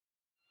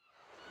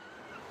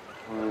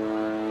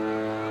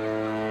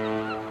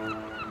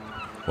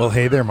Well,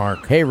 hey there,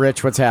 Mark. Hey,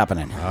 Rich, what's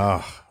happening?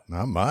 Oh,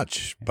 not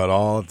much, but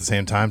all at the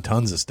same time,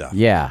 tons of stuff.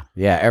 Yeah,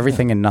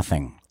 everything and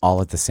nothing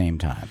all at the same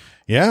time.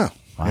 Yeah,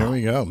 Wow. Here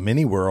we go.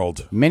 Mini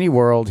World. Mini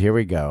World, here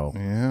we go.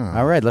 Yeah.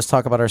 All right, let's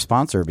talk about our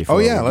sponsor before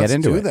we get let's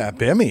into do it. that.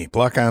 BIMI,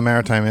 Block Island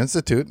Maritime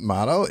Institute,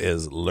 motto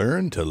is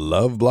learn to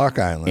love Block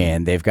Island.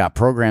 And they've got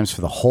programs for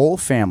the whole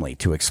family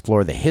to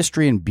explore the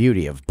history and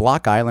beauty of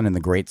Block Island and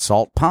the Great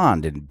Salt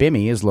Pond. And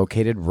BIMI is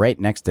located right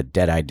next to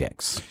Deadeye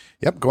Dick's.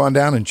 Yep, go on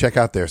down and check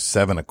out their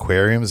 7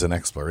 aquariums and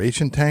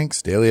exploration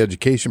tanks, daily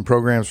education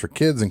programs for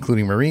kids,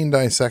 including marine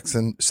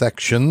sections,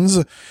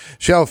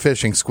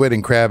 shellfishing, squid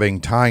and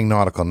crabbing, tying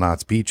nautical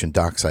knots, beach and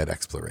dockside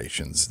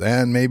explorations,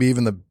 then maybe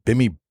even the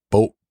BIMI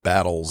boat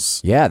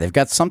battles. Yeah, they've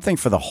got something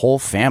for the whole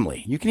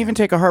family. You can even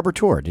take a harbor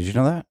tour. Did you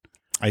know that?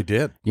 I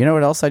did. You know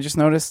what else I just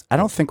noticed? I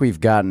don't think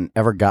we've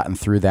ever gotten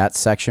through that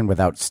section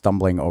without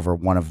stumbling over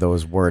one of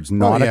those words.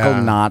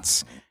 Nautical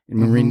knots.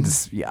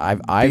 Marines,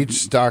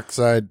 beach,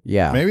 dockside.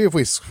 Yeah. Maybe if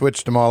we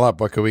switched them all up,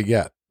 what could we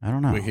get? I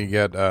don't know. We could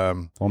get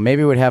well,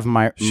 maybe we'd have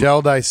my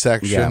shell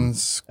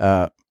dissections.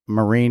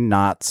 Marine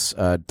knots,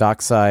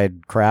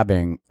 dockside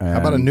crabbing. How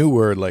about a new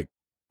word like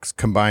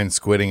combine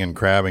squidding and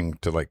crabbing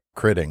to like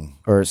critting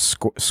or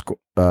scrabbing,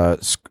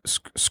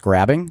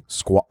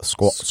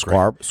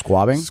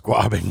 squabbing.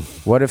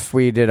 Squabbing. What if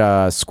we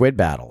did squid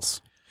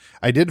battles?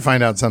 I did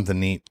find out something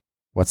neat.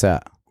 What's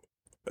that?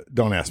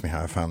 Don't ask me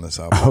how I found this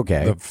out.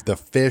 Okay. The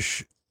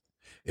fish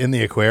in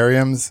the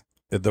aquariums,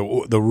 the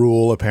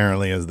rule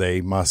apparently is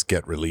they must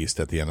get released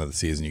at the end of the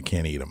season. You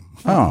can't eat them.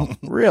 Oh,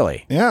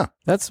 really? Yeah.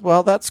 That's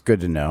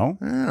good to know.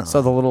 Yeah.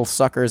 So the little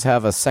suckers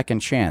have a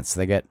second chance.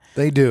 They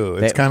do.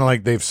 It's kind of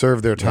like they've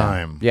served their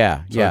time.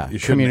 Yeah. So yeah. You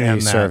shouldn't Community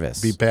end that.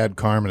 service. Be bad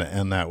karma to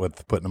end that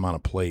with putting them on a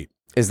plate.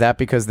 Is that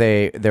because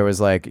there was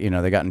they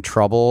got in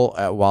trouble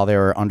while they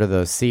were under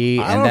the sea,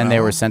 and then they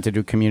were sent to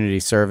do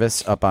community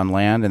service up on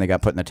land, and they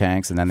got put in the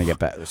tanks, and then they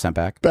get sent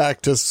back?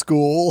 Back to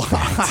school.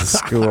 To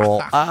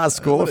school.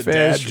 School What of a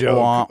dad fish. joke.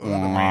 Wah,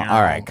 wah.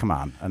 All right, come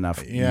on.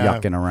 Enough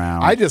yucking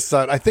around.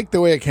 I think the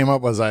way it came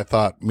up was I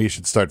thought we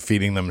should start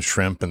feeding them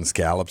shrimp and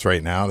scallops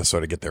right now to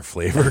sort of get their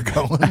flavor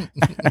going.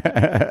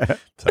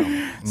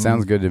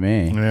 Sounds good to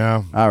me.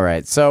 Yeah. All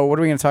right, so what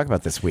are we going to talk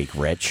about this week,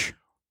 Rich?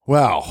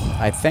 Well,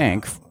 I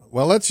think...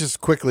 Well, let's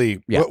just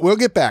quickly, Yeah. we'll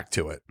get back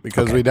to it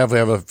because Okay. we definitely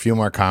have a few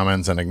more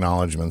comments and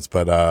acknowledgments,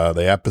 but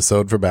the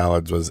episode for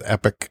Ballads was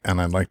epic,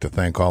 and I'd like to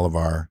thank all of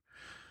our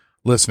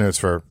listeners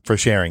for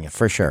sharing it,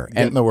 For sure.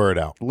 getting the word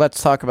out.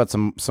 Let's talk about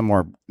some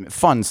more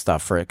fun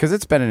stuff for it, because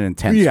it's been an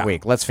intense Yeah.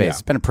 week. Let's face it,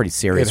 it's been a pretty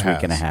serious It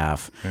week and a has.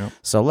 half. Yeah.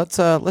 So let's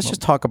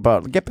just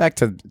get back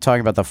to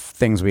talking about the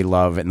things we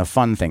love and the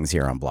fun things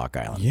here on Block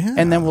Island. Yeah.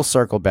 And then we'll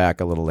circle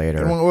back a little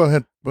later. We'll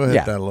hit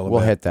that a little bit. We'll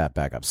hit that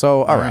back up.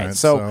 So, all right.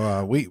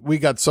 So, we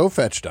got so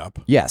fetched up.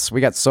 yes,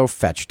 we got so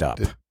fetched up.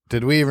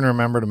 Did we even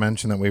remember to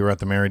mention that we were at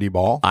the Mary D.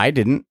 Ball? I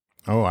didn't.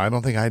 Oh, I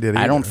don't think I did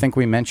either. I don't think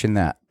we mentioned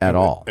that at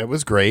all. It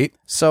was great.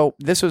 So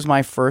this was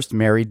my first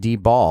Mary D.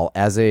 Ball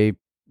as a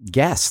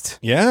guest.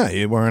 Yeah,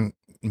 you weren't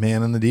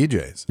manning the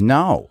DJs.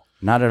 No,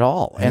 not at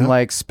all. Yeah. And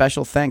like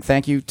special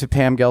thank you to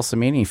Pam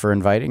Gelsomini for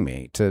inviting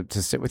me to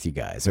sit with you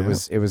guys. It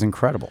was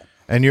incredible.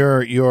 And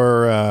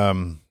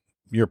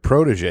your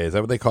protege, is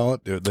that what they call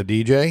it? The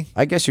DJ?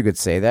 I guess you could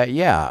say that.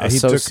 Yeah. He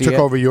took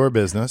over your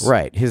business.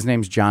 Right. His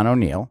name's John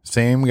O'Neill.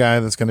 Same guy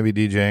that's going to be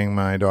DJing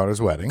my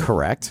daughter's wedding.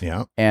 Correct.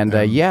 Yeah. And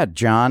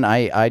John,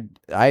 I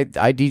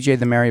DJ'd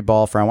the Mary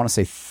Ball for I want to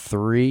say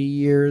 3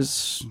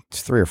 years,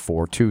 3 or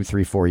 4, 2,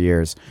 3, 4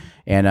 years.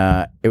 And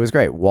it was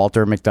great.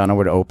 Walter McDonough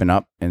would open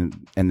up,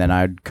 and then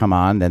I'd come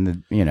on,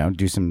 then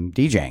do some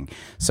DJing.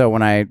 So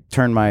when I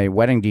turned my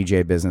wedding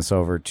DJ business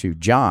over to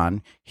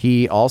John,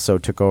 he also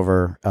took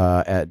over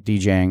at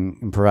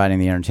DJing and providing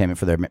the entertainment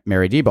for their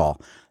Mary D.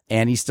 Ball,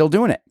 and he's still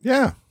doing it.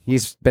 Yeah.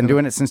 He's been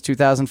doing it since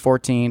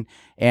 2014,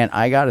 and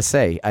I gotta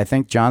say, I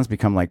think John's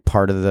become like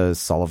part of the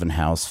Sullivan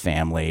House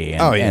family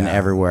and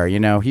everywhere.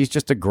 He's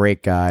just a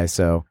great guy,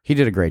 so he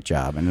did a great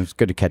job, and it was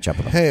good to catch up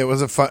with him. Hey, it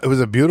was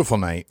a beautiful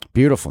night.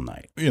 Beautiful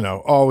night.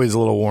 Always a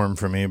little warm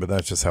for me, but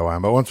that's just how I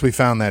am. But once we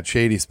found that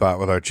shady spot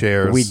with our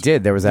chairs, We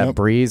did. There was that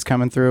breeze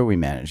coming through. We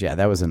managed. Yeah,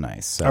 that was a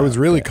nice. I was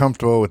really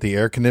comfortable with the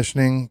air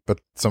conditioning, but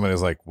somebody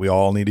was like, "We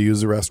all need to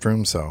use the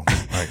restroom," so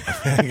I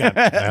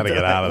had to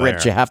get out of there.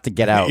 Rich, you have to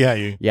get out. Yeah,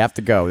 you have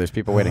to go. There's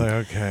people waiting.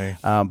 Okay.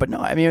 But no,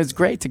 I mean, it was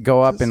great to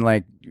go up and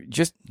like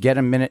just get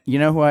a minute. You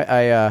know who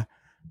I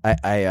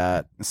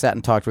sat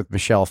and talked with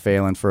Michelle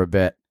Phelan for a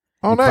bit.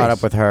 Oh, and nice. Caught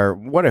up with her.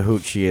 What a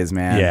hoot she is,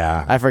 man.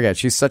 Yeah. I forget.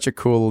 She's such a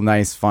cool,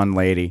 nice, fun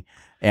lady.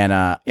 And,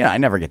 I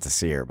never get to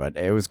see her, but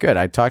it was good.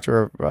 I talked to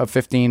her about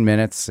 15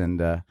 minutes,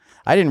 and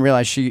I didn't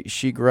realize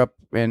she grew up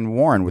in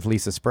Warren with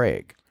Lisa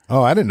Sprague.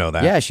 Oh, I didn't know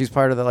that. Yeah, she's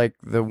part of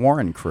the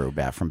Warren crew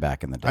from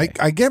back in the day.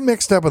 I get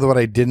mixed up with what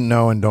I didn't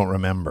know and don't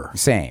remember.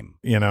 Same.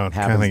 It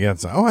kind of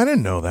gets, I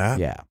didn't know that.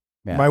 Yeah.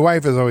 Yeah. My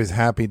wife is always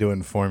happy to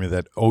inform me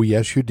that, oh,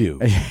 yes, you do.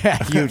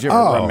 You do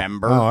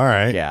remember? Oh, all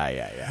right.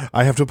 Yeah.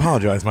 I have to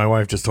apologize. My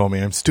wife just told me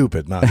I'm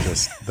stupid, not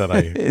just that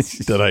I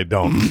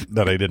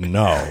didn't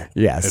know.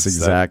 Yes, It's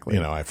exactly.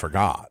 That, I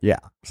forgot. Yeah.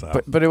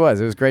 So. But it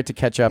was great to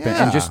catch up and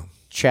Yeah. just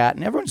chat.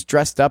 And everyone's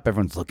dressed up.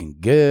 Everyone's looking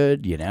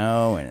good,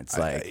 and it's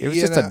like, it was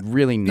just a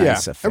really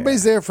nice affair.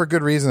 Everybody's there for a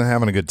good reason and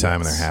having a good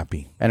time, and they're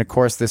happy. And of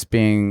course, this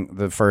being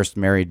the first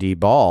Mary D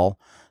ball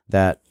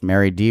that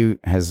Mary D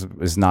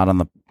is not on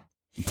the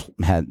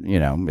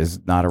is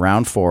not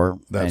around for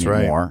That's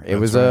anymore. right. It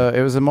was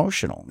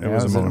emotional. It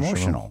was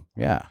emotional.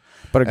 Yeah.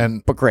 But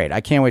great. I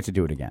can't wait to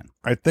do it again.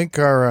 I think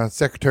our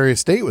Secretary of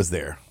State was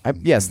there.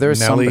 Yes, there's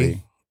Nellie.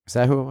 somebody. Is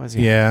that who it was?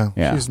 Yeah.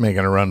 Yeah. She's making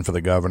a run for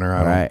the governor.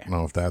 I Right. don't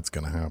know if that's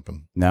going to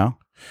happen. No,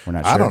 we're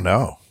not sure. I don't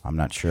know. I'm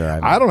not sure.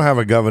 I don't have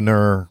a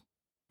governor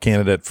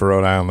candidate for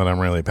Rhode Island that I'm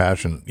really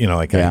passionate.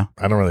 Yeah.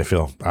 I don't really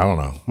feel. I don't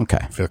know. Okay.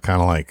 I feel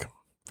kind of like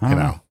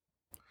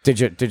Did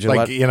you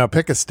like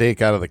pick a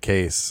stake out of the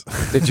case.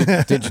 did you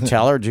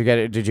tell her?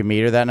 Did you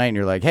meet her that night? And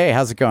you're like, hey,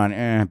 how's it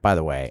going? By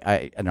the way,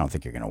 I don't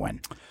think you're gonna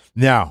win.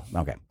 No.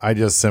 Okay. I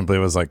just simply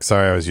was like,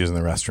 sorry, I was using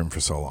the restroom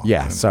for so long.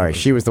 Yeah. Sorry,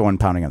 she was the one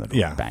pounding on the door.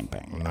 Yeah. Bang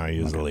bang. Now I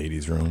use the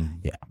ladies'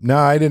 room. Yeah. No,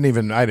 I didn't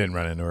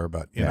run into her,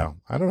 but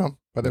I don't know.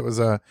 But it was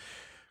a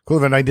cool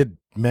event. I did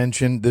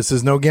mention, this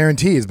is no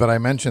guarantees, but I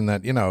mentioned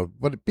that,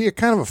 would it be a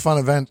kind of a fun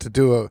event to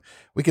do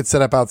we could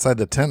set up outside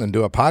the tent and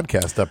do a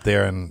podcast up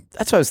there, and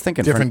That's what I was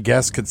thinking. different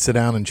guests could sit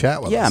down and chat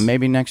with us. Yeah,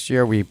 maybe next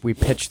year we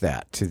pitch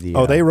that to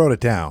the. They wrote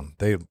it down.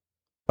 They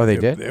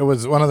did? It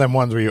was one of them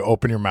ones where you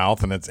open your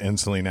mouth and it's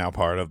instantly now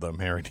part of the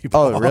Mary D.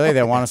 Ball. Oh, really?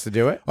 They want us to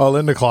do it? Oh,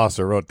 Linda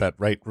Klosser wrote that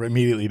right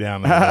immediately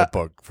down in the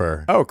notebook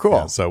for. Oh, cool.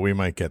 Yeah, so we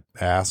might get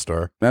asked,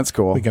 or That's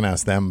cool. we can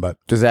ask them. But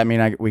Does that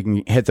mean we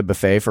can hit the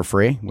buffet for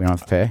free? We don't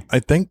have to pay? I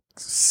think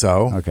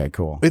so. Okay,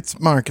 cool. It's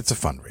Mark. It's a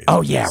fundraiser.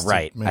 Oh, yeah, It's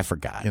right. to I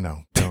forgot.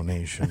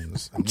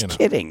 Donations. I'm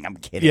kidding.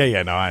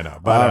 Yeah. No, I know.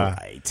 But All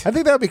right. I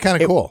think that would be kind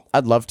of cool.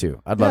 I'd love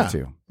to.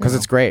 Because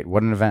it's great.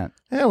 What an event.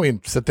 Yeah, we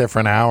can sit there for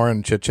an hour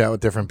and chit chat with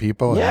different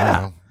people.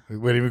 Yeah. It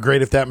would be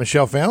great if that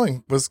Michelle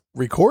Failing was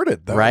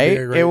recorded. That Right? Would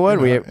be a great, it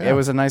would. yeah. It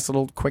was a nice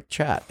little quick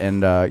chat.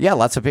 And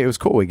it was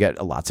cool.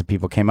 Lots of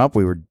people came up.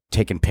 We were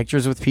taking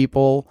pictures with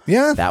people.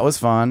 Yeah. That was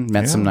fun.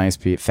 Met some nice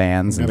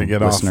fans and Gotta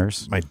get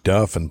listeners. off my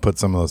duff and put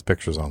some of those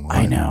pictures online.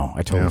 I know.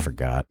 I totally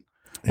forgot.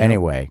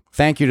 Anyway,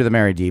 thank you to the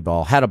Mary D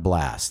Ball. Had a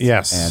blast.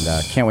 Yes.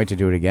 And can't wait to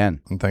do it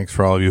again. And thanks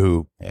for all of you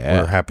who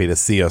Yeah. were happy to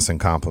see us and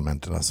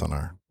complimented us on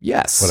our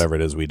Yes. whatever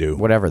it is we do.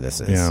 Whatever this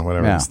is. Yeah,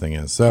 whatever this thing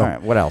is. So All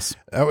right. What else?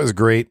 that was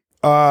great.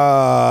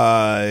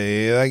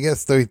 I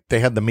guess they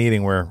had the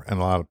meeting where and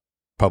a lot of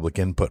public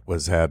input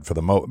was had for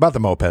about the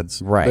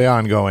mopeds. Right. The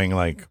ongoing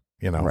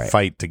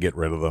fight to get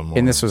rid of them.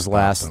 And this was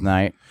last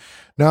night.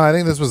 No, I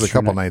think this was a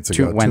couple nights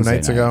ago. 2 Wednesday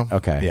nights night. ago.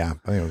 Okay. Yeah,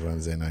 I think it was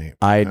Wednesday night.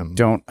 I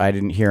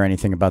didn't hear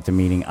anything about the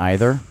meeting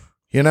either.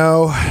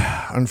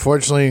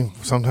 Unfortunately,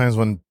 sometimes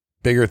when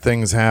bigger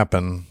things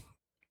happen,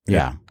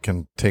 Yeah. it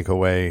can take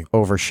away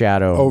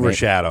Overshadow.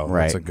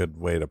 Right. That's a good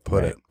way to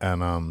put it.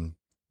 And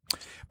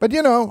but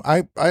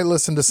I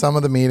listened to some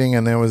of the meeting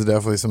and there was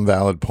definitely some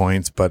valid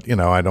points, but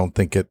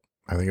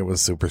I think it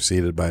was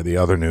superseded by the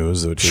other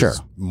news, which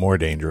is more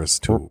dangerous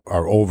to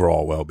our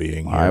overall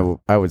well-being here.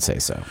 I would say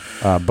so.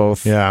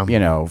 Both,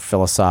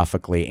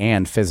 philosophically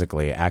and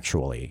physically,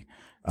 actually.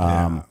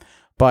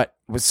 But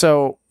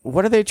so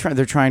what are they trying?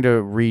 They're trying to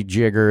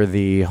rejigger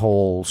the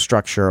whole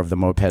structure of the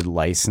moped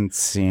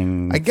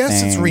licensing. I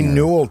guess it's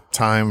renewal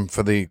time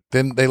for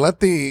then they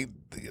let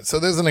so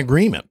there's an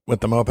agreement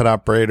with the moped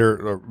operator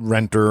or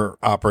renter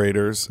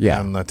operators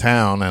and the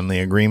town, and the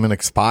agreement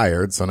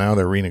expired. So now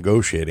they're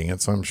renegotiating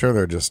it. So I'm sure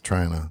they're just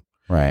trying to,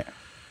 right.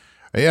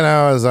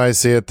 As I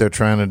see it, they're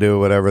trying to do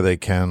whatever they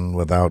can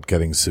without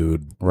getting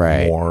sued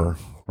more.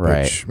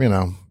 Right. Which,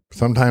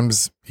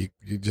 sometimes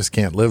you just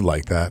can't live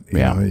like that. You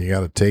know, you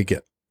got to take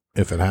it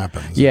if it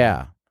happens.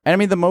 Yeah. And I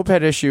mean, the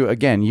moped issue,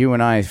 again, you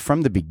and I,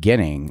 from the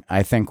beginning,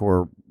 I think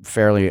we're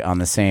fairly on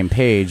the same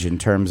page in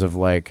terms of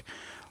like,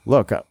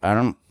 look, I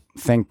don't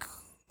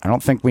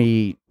think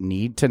we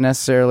need to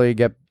necessarily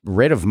get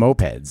rid of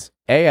mopeds.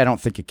 A, I don't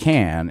think you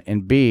can.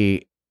 And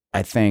B,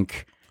 I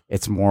think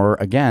it's more,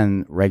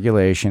 again,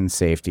 regulation,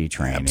 safety,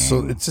 training.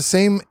 So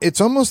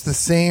it's almost the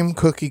same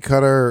cookie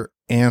cutter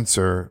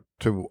answer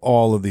to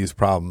all of these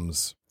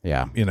problems.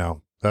 Yeah.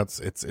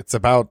 It's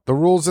about the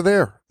rules are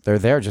there. They're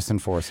there, just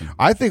enforce them.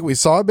 I think we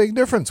saw a big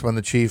difference when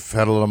the chief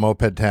had a little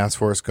moped task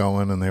force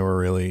going, and they were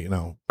really,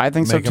 I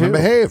think so making too. them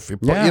behave.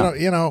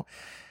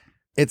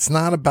 It's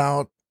not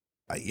about,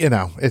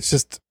 it's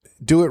just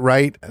do it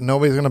right. And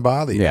nobody's going to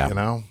bother you,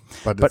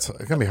 but it's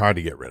going to be hard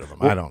to get rid of them.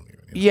 I don't.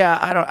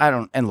 I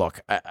don't. And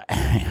look,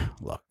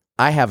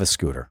 I have a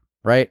scooter,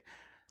 right?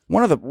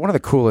 One of the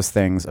coolest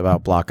things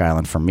about Block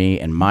Island for me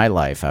in my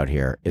life out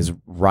here is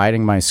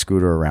riding my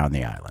scooter around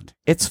the island.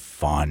 It's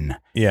fun.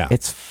 Yeah.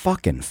 It's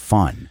fucking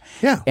fun.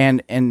 Yeah.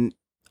 And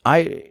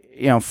I,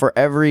 for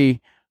every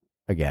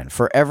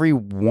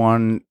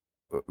one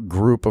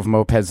group of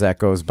mopeds that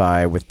goes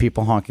by with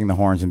people honking the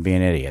horns and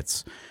being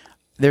idiots,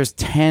 there's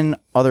 10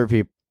 other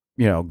people,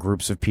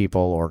 groups of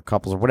people or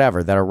couples or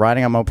whatever that are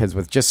riding on mopeds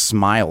with just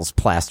smiles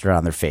plastered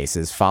on their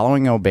faces,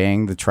 following and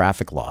obeying the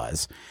traffic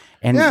laws,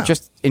 and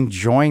just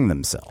enjoying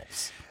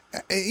themselves.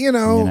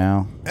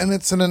 And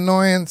it's an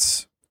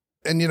annoyance.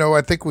 And,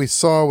 I think we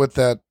saw with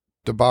that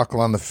debacle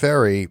on the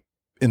ferry,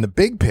 in the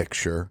big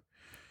picture,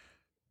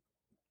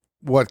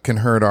 what can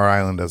hurt our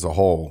island as a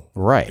whole.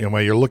 Right.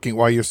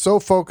 While you're so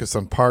focused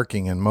on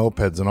parking and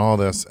mopeds and all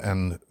this,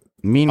 and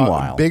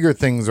meanwhile, bigger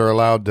things are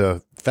allowed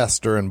to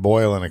fester and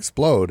boil and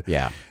explode.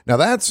 Yeah. Now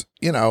that's,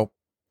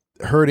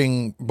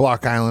 hurting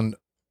Block Island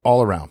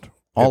all around.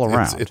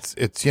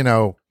 It's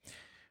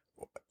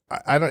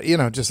I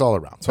don't, just all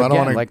around. So again,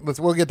 I don't want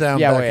to, we'll get down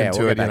back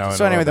into it,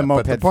 So anyway, the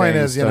moped the point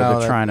thing, is, they're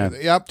trying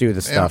to do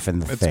the stuff in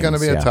the it's things. going to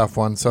be a tough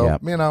one. So,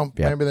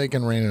 maybe they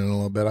can rein it in a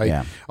little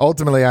bit.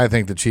 Ultimately, I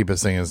think the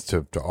cheapest thing is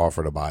to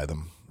offer to buy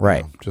them.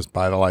 Right. Just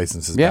buy the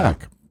licenses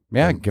back.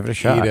 Yeah, give it a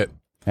shot. Eat it.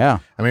 Yeah.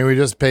 I mean, we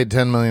just paid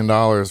 $10 million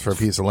for a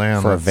piece of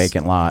land. For a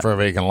vacant lot.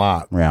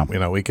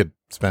 Yeah. We could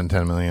spend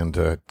 $10 million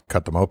to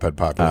cut the moped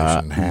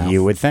population in half.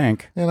 You would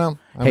think.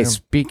 Hey,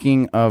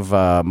 speaking of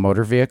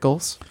motor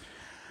vehicles.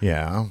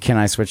 Yeah. Can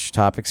I switch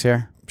topics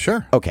here?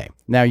 Sure. Okay.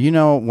 Now,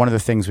 one of the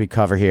things we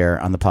cover here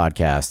on the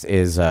podcast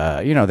is,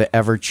 the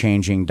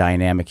ever-changing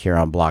dynamic here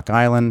on Block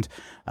Island.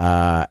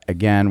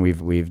 Again,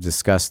 we've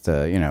discussed,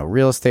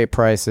 real estate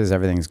prices.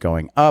 Everything's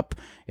going up.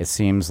 It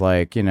seems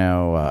like,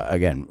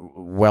 again,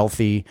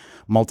 wealthy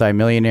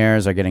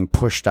multimillionaires are getting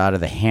pushed out of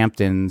the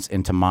Hamptons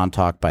into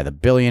Montauk by the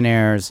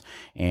billionaires.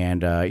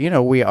 And,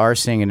 we are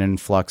seeing an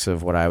influx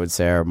of what I would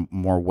say are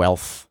more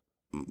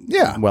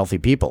wealthy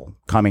people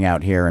coming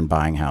out here and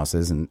buying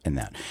houses and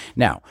that.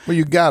 Now, well,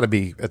 you got to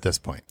be at this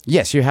point.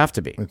 Yes, you have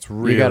to be. It's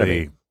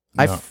really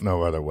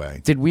no other way.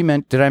 Did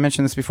I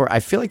mention this before? I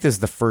feel like this is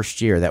the first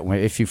year that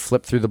if you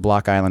flip through the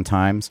Block Island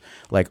Times,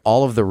 like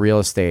all of the real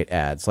estate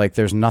ads, like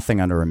there's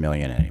nothing under $1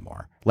 million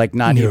anymore. Like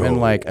not even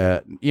like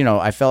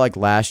I felt like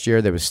last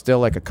year there was still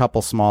like a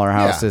couple smaller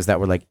houses that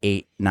were like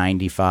 $895,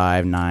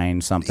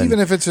 $9 something. Even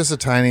if it's just a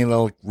tiny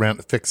little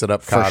fix it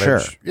up cottage. For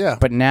sure. Yeah.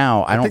 But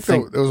now I don't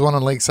think there was one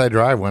on Lakeside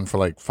Drive went for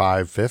like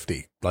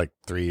 $550 like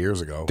 3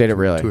 years ago. Did it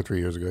really? 2 or 3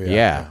 years ago.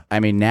 Yeah. I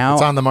mean now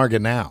it's on the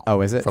market now.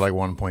 Oh, is it? For like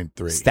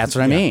 1.3. That's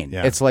what I mean.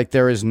 Yeah. It's like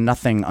there is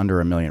nothing under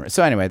 $1 million.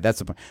 So anyway, that's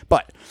the point.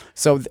 But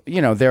so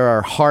there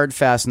are hard,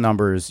 fast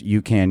numbers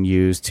you can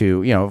use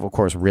to of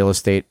course real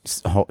estate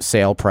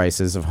sale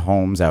prices of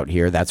homes out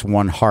here. That's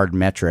one hard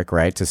metric,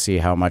 right, to see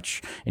how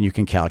much, and you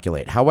can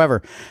calculate.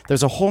 However,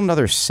 there's a whole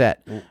nother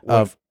set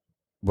of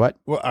what?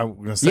 Well, I was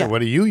going to say, what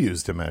do you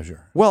use to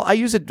measure? Well, I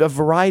use a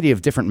variety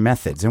of different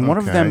methods, and one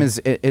of them is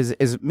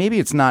maybe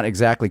it's not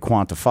exactly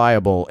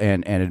quantifiable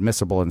and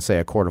admissible in, say,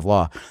 a court of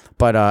law,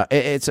 but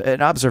it's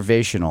an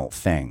observational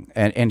thing.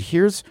 And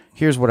here's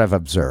what I've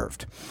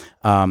observed.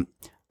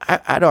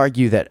 I'd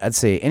argue that I'd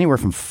say anywhere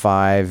from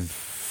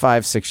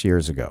 5-6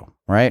 years ago,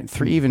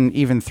 right? Even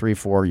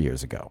 3-4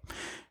 years ago,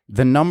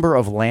 the number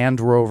of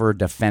Land Rover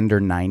Defender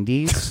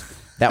 90s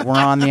that were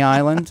on the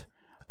island.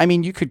 I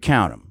mean, you could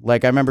count them.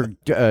 Like I remember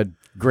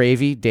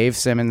Gravy, Dave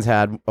Simmons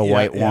had a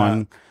white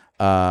one.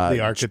 The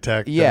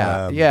architect.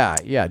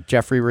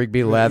 Jeffrey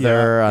Rigby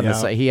leather on the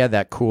side. He had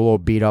that cool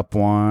old beat up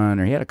one,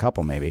 or he had a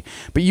couple maybe.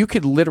 But you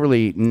could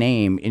literally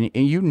name, and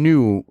you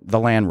knew the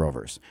Land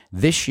Rovers.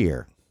 This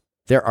year,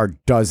 there are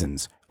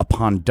dozens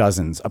upon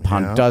dozens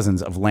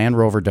of Land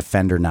Rover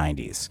Defender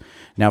 90s.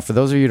 Now, for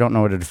those of you who don't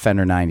know what a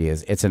Defender 90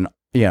 is, it's a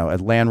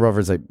Land Rover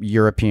is a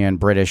European,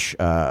 British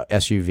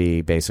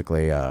SUV,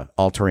 basically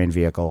all-terrain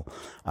vehicle,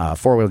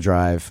 4-wheel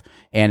drive,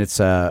 and it's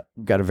got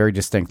a very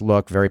distinct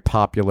look, very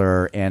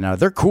popular, and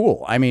they're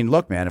cool. I mean,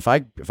 look, man, if I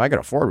could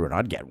afford one,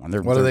 I'd get one.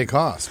 What do they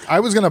cost? I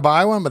was going to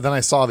buy one, but then I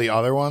saw the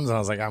other ones, and I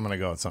was like, I'm going to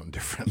go with something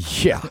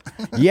different.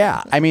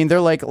 Yeah. I mean,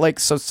 they're like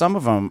so. Some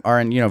of them are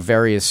in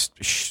various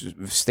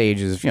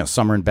stages.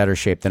 Some are in better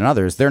shape than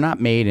others. They're not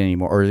made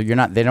anymore, or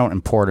they don't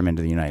import them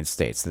into the United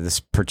States. They're this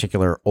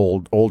particular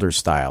older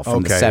style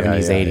from the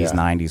 70s, 80s,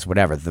 90s,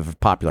 whatever, the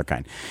popular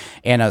kind.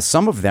 And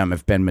some of them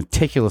have been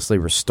meticulously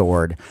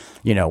restored.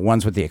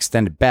 Ones with the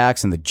extended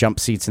backs and the jump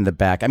seats in the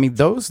back. I mean,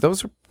 those are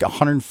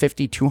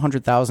 $150,000,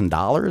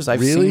 $200,000.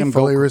 I've seen them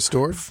fully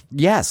restored.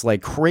 Yes,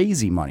 like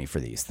crazy money for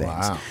these things.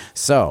 Wow.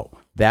 So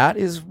that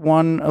is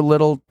a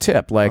little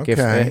tip. Like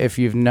if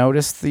you've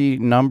noticed, the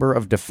number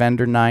of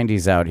Defender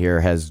 90s out here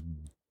has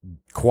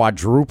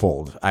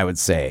quadrupled, I would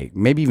say,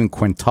 maybe even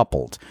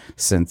quintupled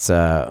since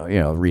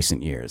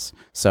recent years.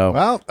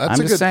 So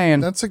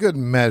that's a good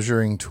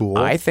measuring tool.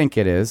 I think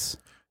it is.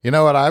 You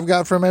know what I've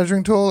got for a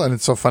measuring tool, and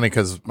it's so funny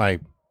because I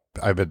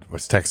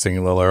was texting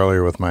a little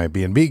earlier with my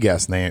B&B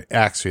guest, and they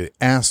actually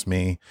asked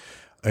me,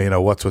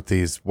 what's with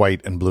these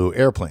white and blue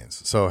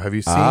airplanes? So have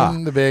you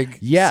seen the big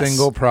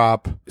single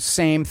prop?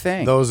 Same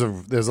thing. There's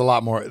a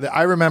lot more.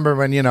 I remember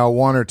when,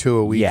 one or two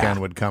a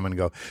weekend would come and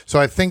go. So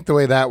I think the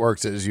way that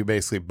works is you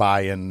basically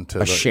buy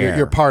into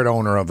you're part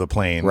owner of the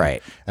plane.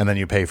 Right. And then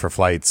you pay for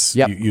flights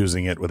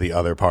using it with the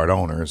other part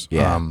owners.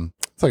 Yeah.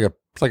 It's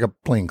like a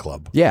plane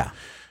club. Yeah.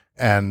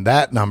 And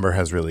that number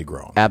has really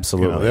grown.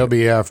 Absolutely. There'll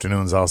be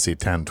afternoons I'll see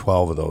 10,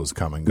 12 of those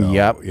come and go.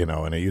 Yep.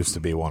 And it used to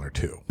be 1 or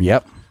 2.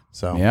 Yep.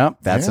 So Yep.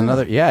 That's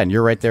another. Yeah, and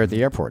you're right there at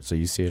the airport, so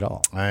you see it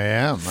all. I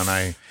am, and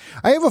I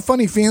have a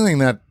funny feeling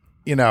that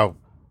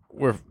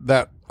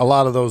that a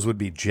lot of those would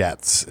be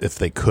jets if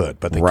they could,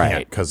 but they Right.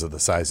 can't because of the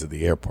size of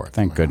the airport.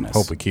 Thank goodness.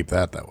 Hope we keep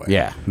that way.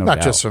 Yeah, no not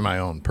doubt. just for my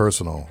own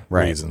personal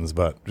Right. reasons,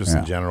 but just Yeah.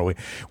 in general.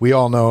 We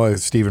all know,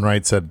 as Stephen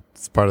Wright said,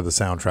 it's part of the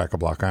soundtrack of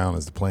Block Island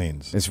is the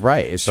planes. It's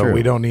right. It's So true.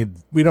 we don't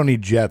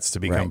need jets to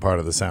become Right. part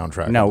of the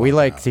soundtrack. No, of we Block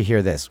like Island. to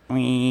hear this.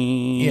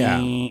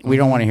 Yeah. We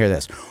don't want to hear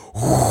this.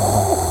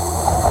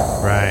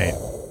 Right.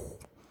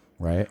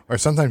 Right. Or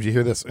sometimes you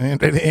hear this.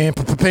 I've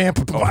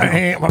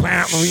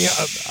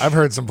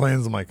heard some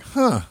planes. I'm like,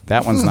 huh.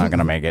 That one's not going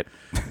to make it.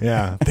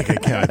 Yeah, I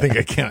think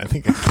I can.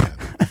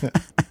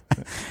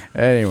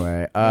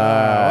 Anyway,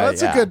 Well,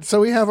 that's yeah. a good. So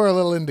we have our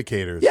little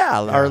indicators.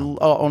 Yeah, our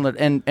own,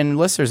 and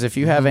listeners, if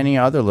you have any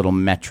other little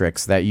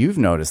metrics that you've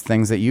noticed,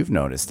 things that you've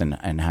noticed,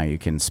 and how you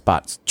can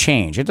spot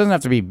change. It doesn't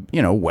have to be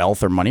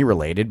wealth or money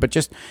related, but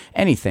just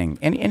anything,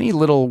 any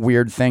little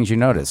weird things you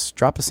notice.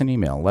 Drop us an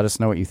email. Let us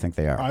know what you think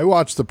they are. I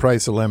watched the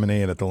price of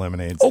lemonade at the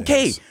lemonade stand.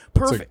 Okay,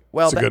 perfect.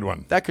 It's a good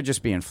one. That could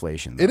just be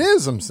inflation. Though. It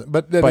is,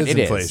 but But is it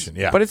is. inflation.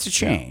 Yeah, But it's a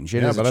change.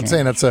 It yeah, is but a I'm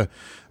saying change.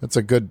 that's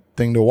a good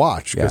thing to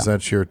watch because Yeah.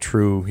 that's your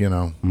true.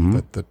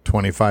 That the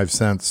 25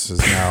 cents is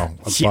now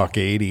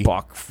 $1.80.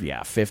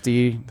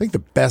 $50. I think the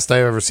best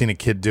I've ever seen a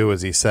kid do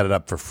is he set it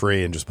up for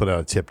free and just put out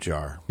a tip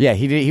jar. Yeah,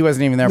 he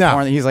wasn't even there No.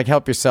 pouring. He's like,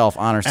 help yourself,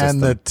 honor system.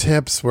 And the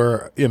tips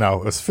were, it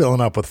was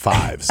filling up with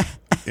fives.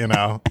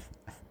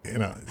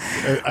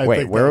 I Wait,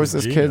 think where that was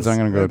this genius. kid's? I'm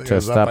gonna I go think it to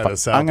was up stop. by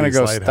the I'm gonna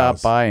go Southeast stop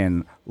Lighthouse. by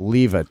and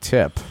leave a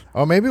tip.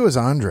 Oh, maybe it was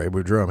Andre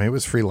Boudreau. Maybe it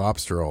was free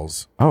lobster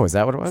rolls. Oh, is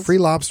that what it was? Free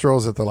lobster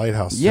rolls at the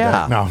lighthouse. today.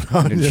 Yeah. No.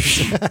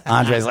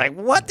 Andre's like,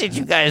 what did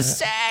you guys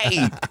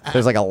say?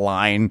 There's like a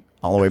line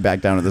all the way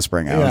back down to the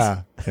spring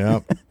house. Yeah.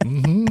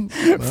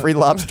 Free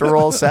lobster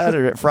roll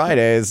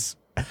Fridays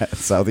at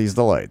Southeast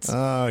Delights.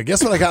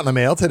 Guess what I got in the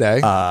mail today?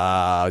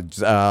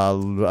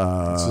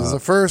 This is a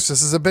first.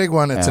 This is a big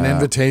one. It's an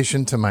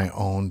invitation to my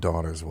own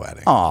daughter's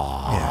wedding.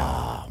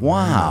 Aw,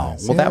 wow.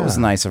 nice. Well, that was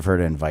Yeah. nice of her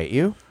to invite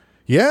you.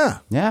 Yeah.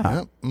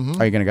 Yeah. Yep.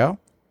 Are you going to go?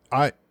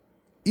 I'm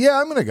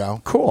going to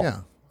go. Cool. Yeah.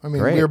 I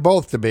mean, Great. we were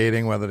both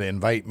debating whether to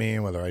invite me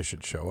and whether I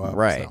should show up.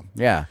 Right. so.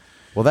 Yeah.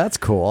 Well, that's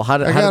cool. I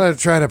gotta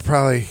try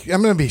to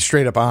I'm gonna be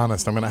straight up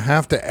honest. I'm gonna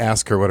have to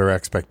ask her what her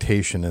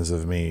expectation is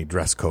of me,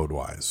 dress code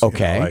wise.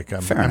 Okay,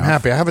 I'm fair I'm enough.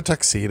 happy. I have a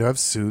tuxedo. I have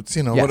suits.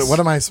 Yes. What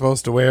am I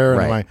supposed to wear?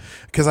 Right.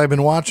 Because I've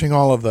been watching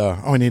all of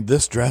I need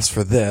this dress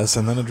for this,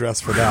 and then a dress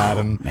for that,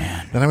 and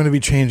then I'm gonna be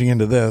changing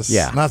into this.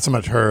 Yeah. Not so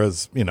much her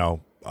as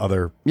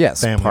other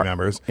family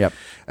members. Yep.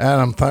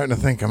 And I'm starting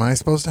to think, am I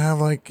supposed to have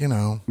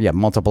Yeah,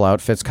 multiple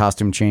outfits,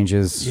 costume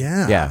changes.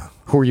 Yeah. Yeah.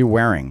 Who are you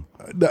wearing?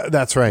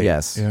 That's right.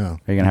 Yes. Yeah. Are you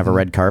going to have a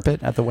red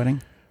carpet at the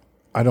wedding?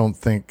 I don't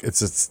think it's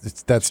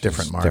that's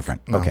different, Mark.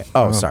 different. No, Okay.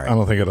 Oh, I don't- sorry. I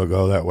don't think it'll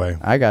go that way.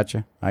 I got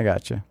you.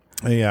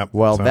 Yeah.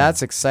 Well, so-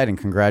 that's exciting.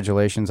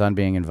 Congratulations on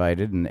being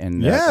invited. And I'm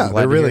yeah,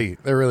 glad they're to hear-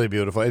 they're really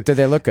beautiful. Did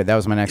they look good? That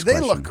was my next They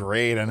question. look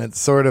great, and it's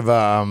sort of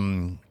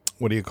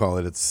what do you call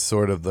it? It's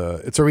sort of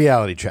it's a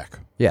reality check.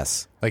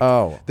 Yes. Like,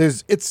 oh.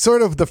 it's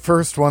sort of the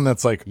first one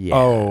that's like, Yeah.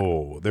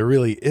 oh, there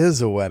really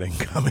is a wedding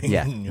coming.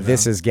 Yeah.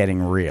 This is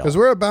getting real. because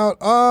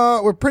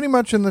we're pretty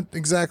much in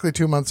exactly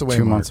 2 months away.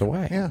 2 Mark. months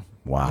away. Yeah.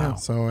 Wow. Yeah,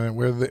 so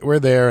we're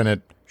there,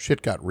 and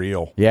shit got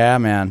real. Yeah,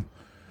 man.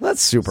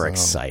 That's super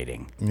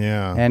exciting.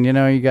 Yeah. And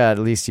you got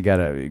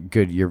a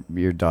good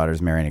your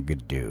daughter's marrying a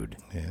good dude.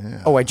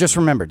 Yeah. Oh, I just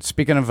remembered.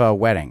 Speaking of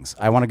weddings,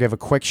 I want to give a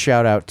quick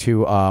shout out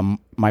to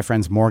my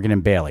friends Morgan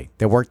and Bailey.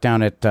 They work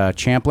down at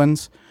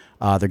Champlin's.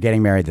 They're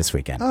getting married this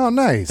weekend. Oh,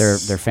 nice.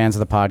 They're fans of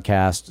the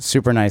podcast.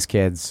 Super nice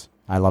kids.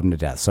 I love them to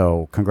death.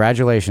 So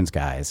congratulations,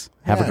 guys.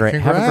 Have a great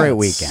congrats.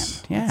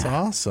 weekend. Yeah, That's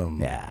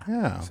awesome. Yeah.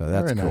 Yeah. So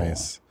that's very cool.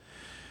 nice.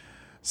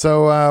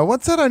 So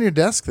what's that on your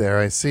desk there?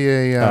 I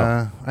see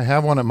I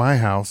have one at my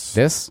house.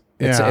 This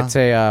Yeah. it's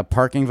a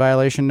parking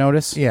violation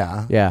notice.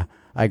 Yeah. Yeah.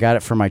 I got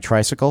it for my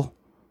tricycle.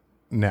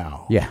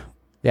 No. Yeah.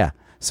 Yeah.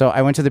 So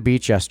I went to the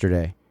beach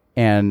yesterday,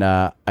 and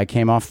I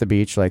came off the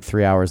beach like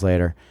 3 hours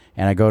later,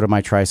 and I go to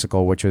my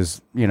tricycle, which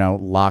was,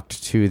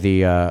 locked to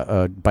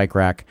the bike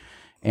rack,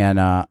 and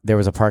there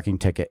was a parking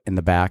ticket in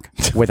the back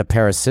with a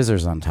pair of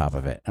scissors on top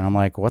of it. And I'm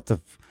like, what the...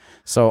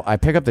 So I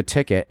pick up the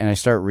ticket, and I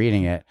start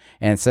reading it,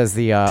 and it says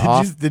the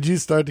Did you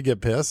start to get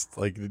pissed?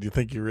 Like, did you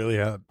think you really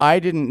had... I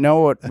didn't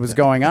know what was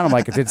going on. I'm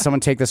like, did someone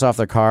take this off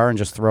their car and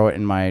just throw it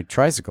in my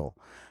tricycle?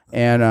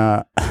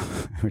 And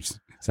which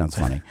sounds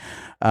funny.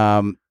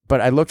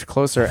 But I looked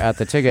closer at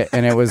the ticket,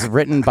 and it was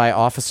written by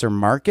Officer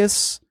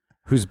Marcus,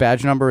 whose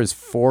badge number is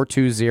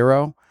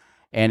 420,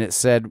 and it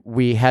said,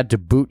 "We had to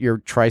boot your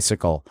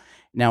tricycle."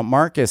 Now,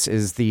 Marcus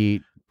is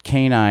the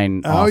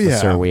canine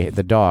officer,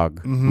 the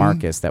dog,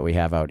 Marcus, that we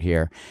have out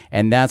here.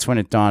 And that's when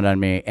it dawned on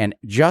me. And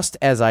just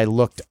as I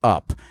looked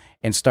up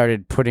and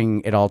started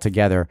putting it all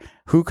together,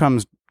 who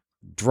comes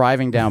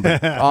driving down,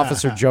 but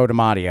Officer Joe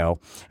DiMattio,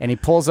 and he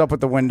pulls up with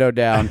the window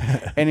down,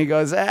 and he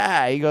goes,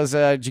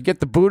 did you get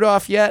the boot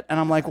off yet? And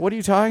I'm like, what are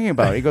you talking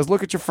about? He goes,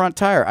 look at your front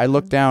tire. I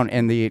look down,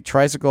 and the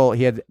tricycle,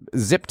 he had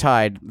zip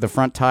tied the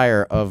front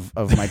tire of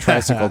my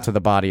tricycle to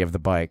the body of the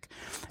bike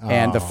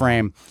and the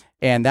frame.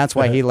 And that's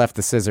why he left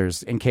the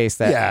scissors in case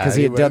that, because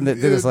he had did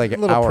this like a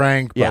little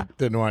prank, but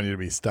didn't want you to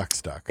be stuck.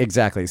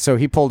 Exactly. So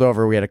he pulled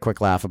over. We had a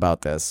quick laugh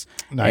about this.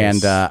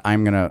 Nice. And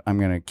I'm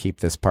gonna keep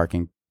this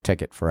parking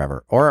ticket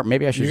forever, or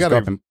maybe I should just go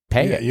up and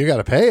pay it. You got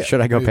to pay it. Should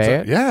I go pay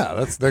it?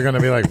 Yeah, they're going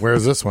to be like,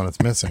 "Where's this one? It's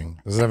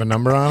missing. Does it have a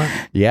number on it?"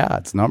 Yeah,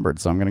 it's numbered,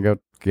 so I'm gonna go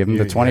give him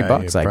the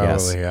 $20. I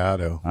guess. Probably ought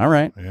to. All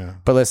right. Yeah.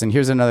 But listen,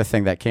 here's another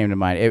thing that came to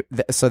mind.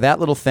 So that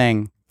little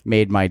thing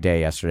made my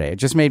day yesterday. It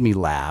just made me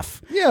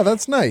laugh. Yeah,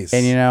 that's nice.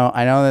 And,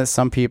 I know that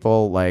some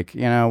people, like,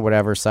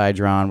 whatever side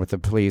you're on with the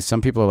police,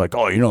 some people are like,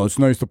 oh, it's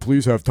nice the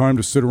police have time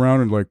to sit around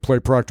and, like, play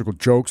practical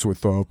jokes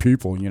with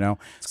people,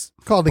 It's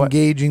called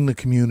engaging the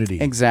community.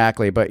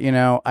 Exactly. But,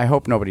 I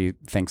hope nobody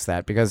thinks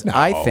that, because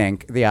I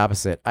think the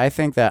opposite. I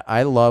think that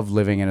I love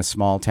living in a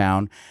small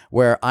town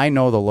where I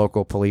know the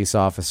local police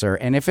officer,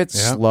 and if it's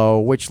slow,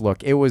 which,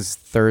 look, it was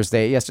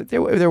Thursday. Yesterday,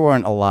 there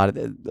weren't a lot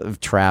of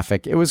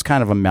traffic. It was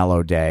kind of a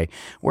mellow day,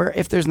 where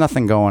if there's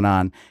nothing going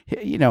on,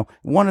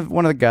 one of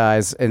the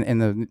guys in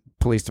the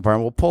police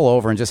department will pull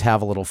over and just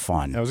have a little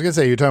fun. I was going to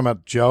say, you're talking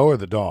about Joe or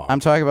the dog? I'm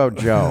talking about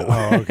Joe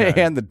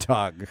and the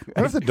dog.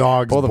 What if the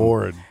dog's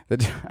bored?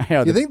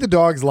 You think the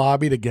dog's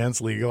lobbied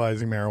against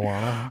legalizing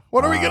marijuana?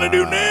 What are we going to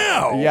do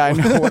now? Yeah, I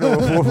know.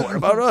 What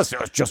about us?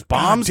 Just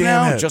bombs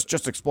now?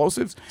 Just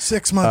explosives?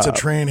 6 months of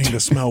training to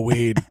smell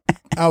weed.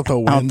 Out the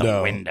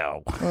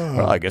window.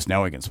 Well, I guess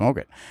now we can smoke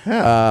it.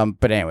 Yeah.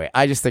 But anyway,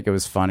 I just think it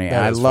was funny.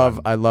 I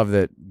love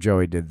that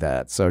Joey did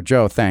that. So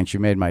Joe, thanks.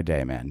 You made my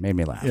day, man. Made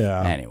me laugh.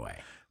 Yeah. Anyway.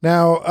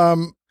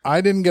 Now,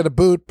 I didn't get a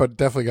boot, but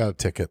definitely got a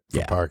ticket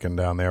for parking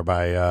down there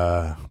by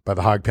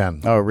the Hog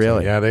Pen. Oh,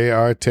 really? So, yeah, they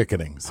are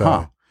ticketing.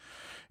 So,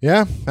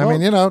 yeah. I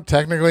mean,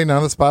 technically none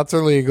of the spots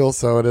are legal,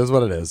 so it is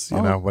what it is.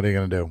 What are you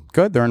going to do?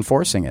 Good. They're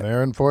enforcing it.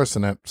 They're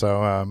enforcing it.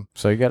 So,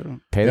 you got to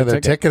pay the ticket.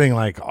 They're ticketing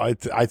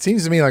it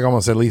seems to me like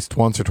almost at least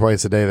once or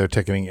twice a day. They're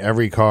ticketing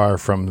every car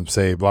from,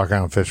 say, Block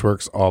Island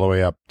Fishworks all the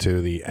way up to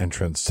the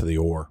entrance to the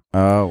ore.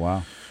 Oh,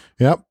 wow.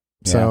 Yep.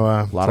 So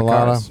a lot of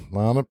cars. A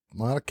lot of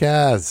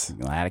cars.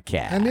 A lot of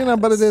cars.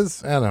 And but it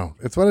is, I don't know.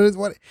 It's what it is.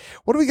 What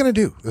are we going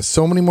to do? There's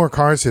so many more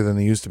cars here than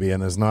there used to be,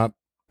 and there's not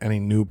any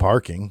new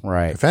parking.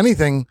 Right. If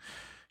anything,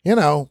 I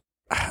don't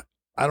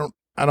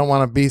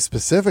want to be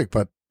specific,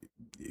 but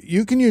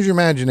you can use your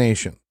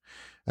imagination.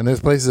 And there's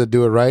places that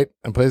do it right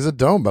and places that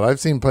don't. But I've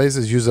seen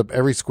places use up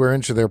every square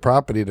inch of their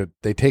property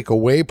they take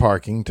away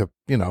parking to,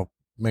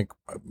 make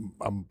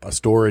a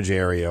storage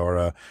area or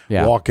a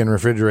walk-in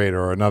refrigerator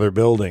or another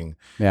building.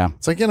 Yeah.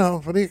 It's like,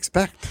 what do you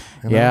expect?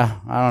 Yeah,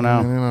 I don't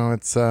know.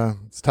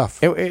 It's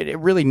tough. It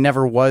really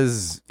never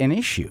was an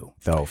issue,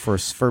 though.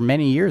 For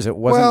many years, it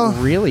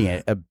wasn't really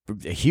a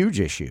huge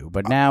issue,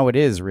 but now it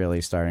is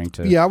really starting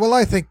to. Yeah, well,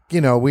 I think,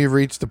 we've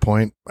reached a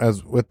point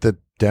as with the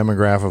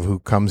demographic of who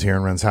comes here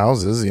and rents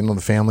houses,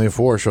 the family of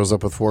 4 shows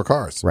up with 4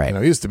 cars. Right.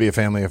 It used to be a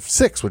family of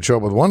 6 would show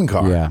up with 1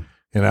 car. Yeah.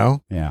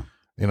 Yeah.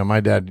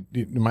 My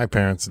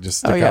parents would just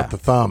stick out the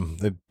thumb.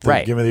 They'd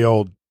give me the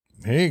old,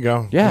 here you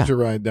go. Yeah. Here's your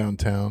ride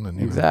downtown.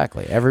 And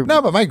exactly.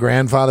 No, but my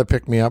grandfather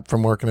picked me up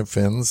from working at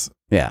Finn's.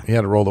 Yeah. He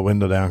had to roll the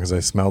window down because I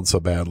smelled so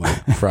bad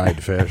like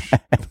fried fish.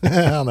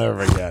 I'll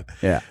never forget.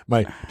 Yeah.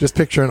 Just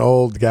picture an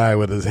old guy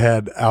with his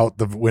head out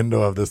the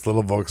window of this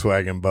little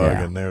Volkswagen Bug,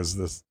 and there's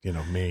this,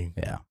 me.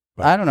 Yeah.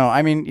 I don't know.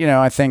 I mean,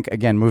 I think,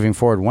 again, moving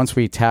forward, once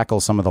we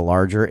tackle some of the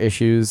larger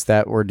issues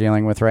that we're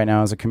dealing with right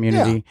now as a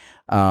community,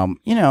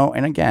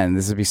 and again,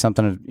 this would be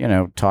something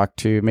to, talk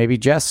to maybe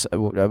Jess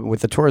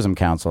with the Tourism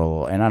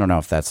Council. And I don't know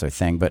if that's their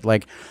thing, but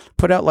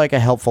put out a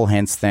helpful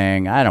hints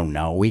thing. I don't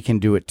know. We can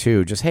do it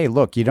too. Just, hey,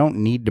 look, you don't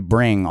need to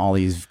bring all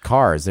these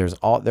cars. There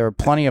are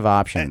plenty of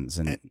options.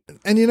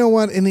 And you know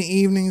what? In the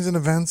evenings and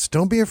events,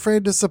 don't be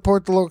afraid to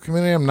support the local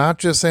community. I'm not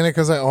just saying it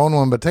because I own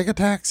one, but take a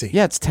taxi.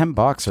 Yeah, it's $10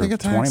 or take a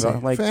taxi.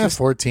 $20.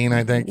 14,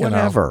 I think.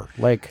 Whatever.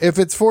 If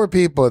it's 4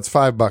 people, it's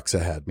 $5 a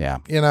head. Yeah.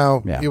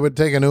 You would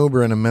take an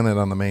Uber in a minute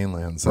on the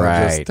mainland. So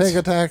just take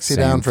a taxi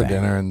down for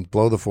dinner and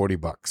blow the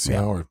 $40,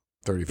 or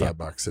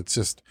 $35. It's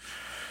just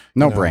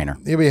no brainer.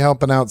 You'll be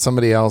helping out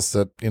somebody else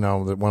that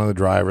that one of the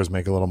drivers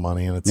make a little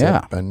money, and it's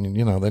and then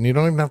you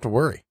don't even have to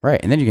worry. Right,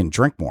 and then you can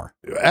drink more.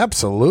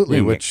 Absolutely,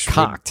 you which get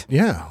cocked.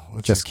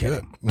 Which just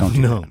kidding. Don't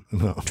do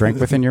no. Drink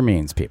within your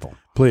means, people.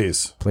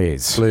 Please keep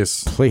it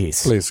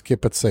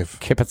safe.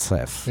 Keep it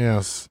safe.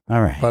 Yes.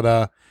 All right.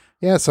 But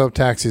so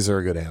taxis are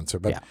a good answer.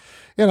 But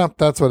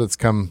that's what it's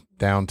come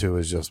down to,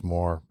 is just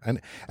more.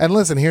 And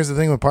listen, here's the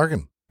thing with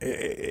parking.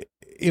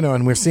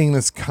 And we're seeing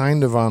this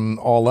kind of on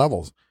all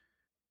levels.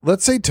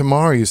 Let's say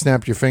tomorrow you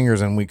snap your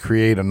fingers and we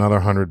create another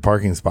 100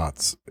 parking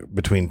spots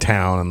between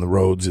town and the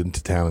roads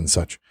into town and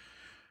such.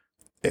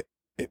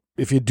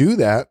 If you do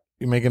that,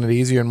 making it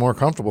easier and more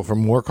comfortable for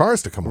more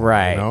cars to come on.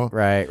 Right, You know?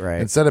 right.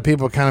 Instead of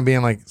people kind of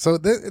being like, so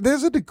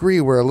there's a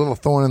degree where a little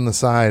thorn in the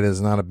side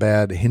is not a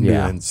bad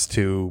hindrance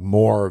to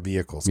more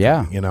vehicles. Yeah.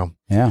 Coming, you know?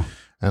 Yeah.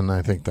 And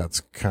I think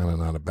that's kind of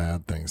not a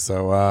bad thing.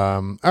 So,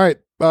 all right.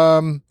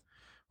 Well,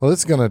 this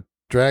is going to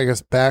drag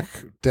us back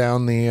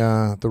down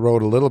the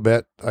road a little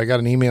bit. I got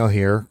an email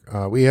here.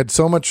 We had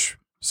so much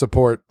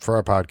support for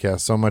our podcast,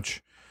 so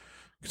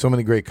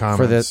many great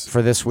comments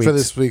For this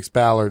week's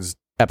Ballards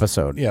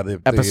episode. Yeah,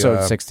 the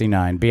episode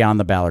 69, Beyond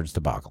the Ballards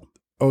debacle.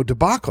 Oh,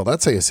 debacle.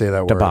 That's how you say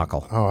that word.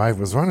 Debacle. Oh, I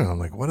was wondering. I'm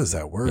like, what is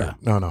that word? Yeah.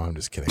 No, I'm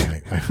just kidding.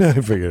 I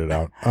figured it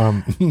out.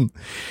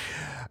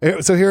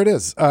 So here it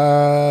is.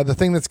 The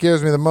thing that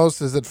scares me the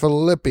most is that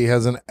Filippi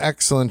has an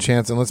excellent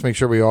chance, and let's make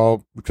sure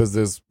because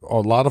there's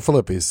a lot of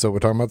Filippis, so we're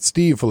talking about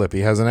Steve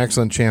Filippi, has an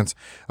excellent chance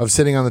of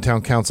sitting on the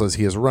town council as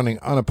he is running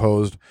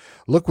unopposed.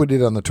 Look what he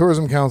did on the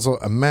tourism council.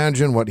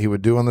 Imagine what he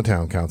would do on the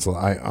town council.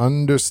 I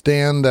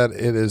understand that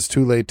it is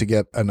too late to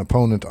get an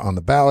opponent on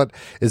the ballot.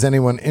 Is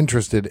anyone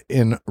interested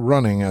in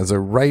running as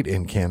a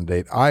write-in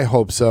candidate? I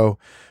hope so.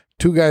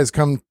 Two guys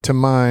come to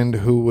mind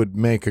who would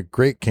make a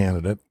great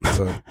candidate.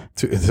 So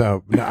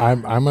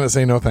I'm going to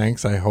say no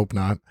thanks. I hope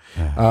not.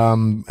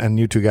 And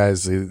you two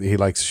guys, he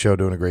likes the show,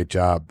 doing a great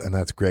job, and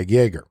that's Greg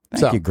Yeager.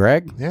 Thank you,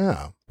 Greg.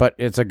 Yeah. But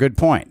it's a good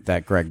point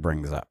that Greg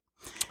brings up.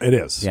 It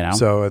is. You know?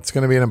 So it's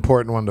going to be an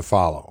important one to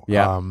follow.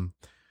 Yeah.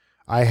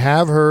 I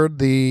have heard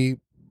the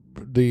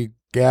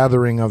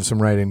gathering of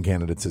some write-in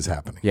candidates is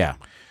happening. Yeah.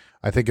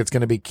 I think it's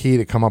going to be key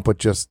to come up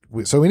with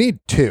so we need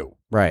two.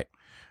 Right.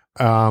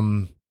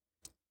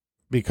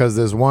 Because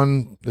there's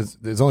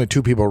only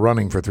two people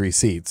running for 3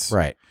 seats.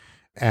 Right.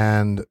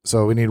 And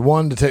so we need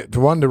one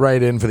to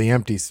write in for the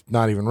empty,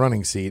 not even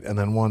running seat, and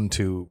then one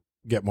to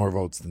get more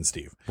votes than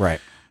Steve. Right.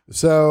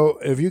 So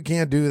if you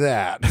can't do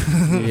that,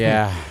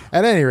 yeah.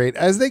 At any rate,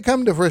 as they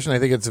come to fruition, I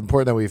think it's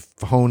important that we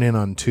hone in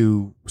on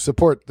two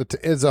support.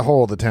 As a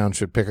whole, the town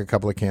should pick a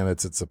couple of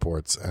candidates it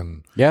supports,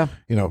 and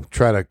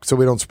try to, so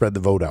we don't spread the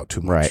vote out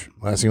too much. Right.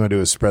 Last thing you want to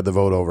do is spread the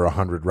vote over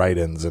 100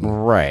 write-ins,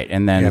 and right,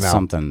 and then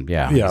something.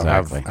 Yeah.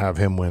 Exactly. have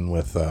him win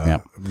with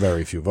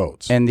very few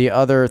votes. And the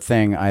other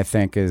thing I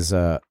think is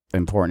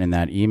important in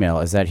that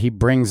email is that he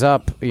brings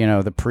up,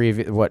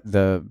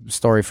 the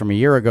story from a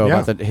year ago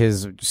about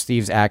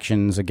Steve's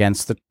actions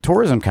against the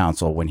tourism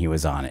council when he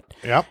was on it.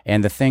 Yep.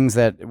 And the things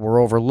that were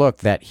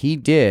overlooked that he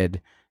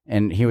did,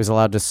 and he was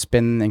allowed to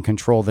spin and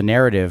control the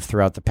narrative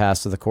throughout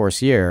the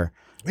course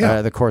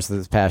of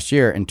this past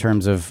year in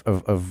terms of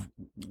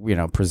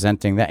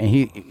presenting that. And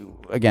he,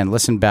 again,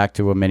 listened back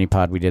to a mini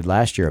pod we did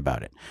last year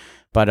about it.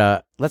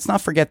 But let's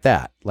not forget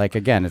that. Like,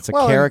 again, it's a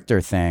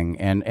character thing,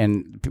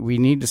 and we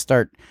need to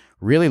start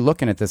really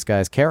looking at this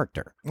guy's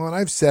character. Well, and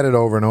I've said it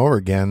over and over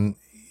again,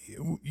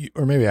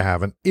 or maybe I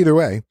haven't. Either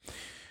way,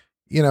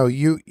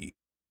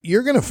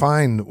 you're going to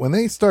find when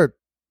they start.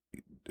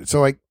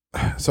 The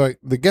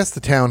guest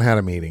of town had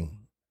a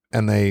meeting,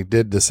 and they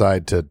did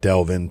decide to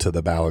delve into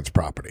the Ballards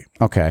property.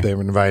 Okay. They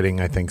were inviting,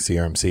 I think,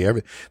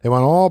 CRMC. They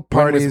want all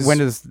parties. When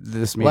does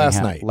this meeting last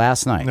happen? night?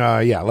 Last night.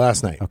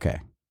 Last night. Okay.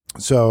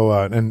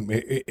 So,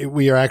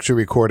 we are actually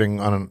recording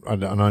on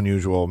an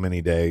unusual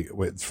mini day.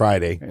 It's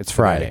Friday. It's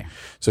Friday. Today.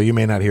 So you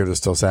may not hear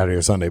this till Saturday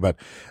or Sunday, but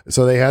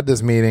so they had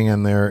this meeting,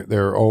 and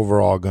they're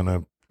overall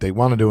they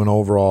want to do an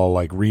overall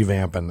like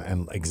revamp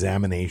and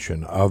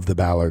examination of the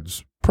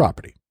Ballards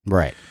property.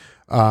 Right.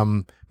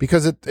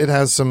 Because it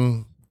has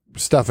some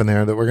stuff in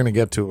there that we're going to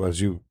get to,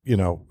 as you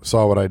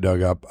saw what I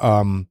dug up.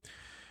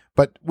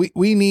 But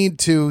we need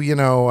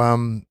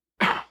to,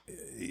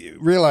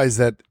 realize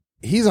that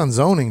he's on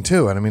zoning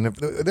too. And I mean,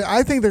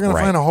 I think they're going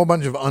to find a whole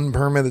bunch of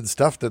unpermitted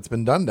stuff that's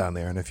been done down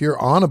there. And if you're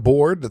on a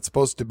board that's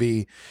supposed to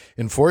be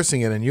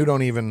enforcing it, and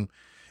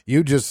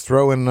you just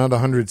throw in another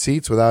 100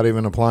 seats without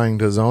even applying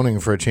to zoning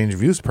for a change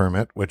of use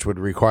permit, which would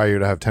require you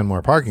to have 10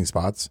 more parking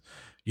spots,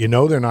 they're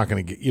not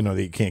going to get,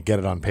 that you can't get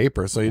it on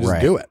paper. So you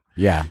just do it.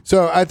 Yeah.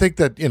 So I think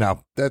that,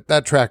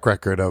 that track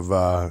record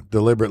of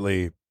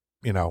deliberately,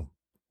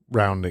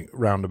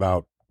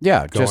 roundabout.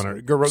 Yeah,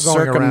 going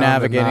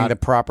circumnavigating the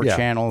proper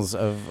channels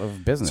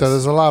of business. So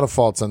there's a lot of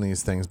faults on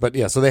these things. But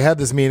yeah, so they had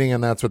this meeting,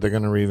 and that's what they're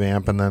going to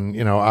revamp. And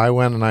then, I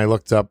went and I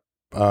looked up,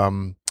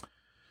 the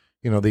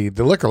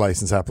liquor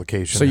license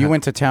application. So you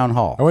went to town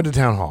hall? I went to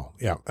town hall,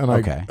 yeah. And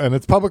and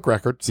it's public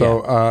record.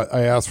 So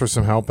I asked for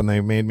some help, and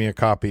they made me a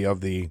copy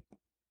of the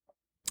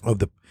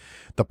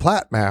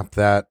plat map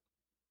that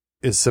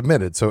is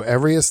submitted. So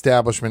every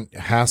establishment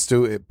has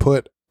to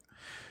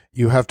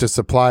you have to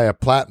supply a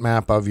plat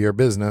map of your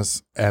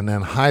business and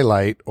then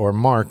highlight or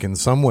mark in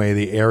some way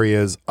the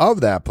areas of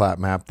that plat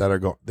map that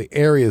are the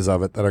areas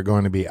of it that are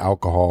going to be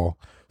alcohol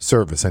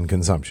service and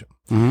consumption.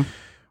 Mm-hmm.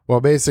 Well,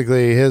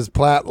 basically his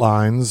plat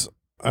lines,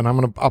 and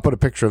I'll put a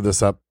picture of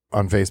this up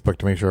on Facebook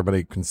to make sure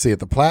everybody can see it.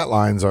 The plat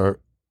lines are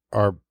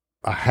a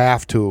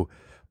half to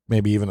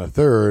maybe even a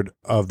third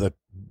of the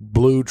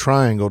blue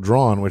triangle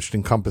drawn, which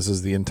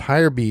encompasses the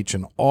entire beach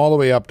and all the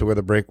way up to where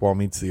the breakwall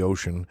meets the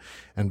ocean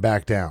and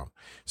back down.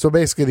 So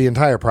basically the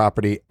entire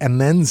property and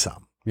then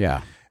some.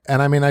 Yeah.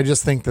 And I mean, I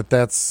just think that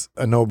that's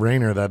a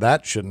no-brainer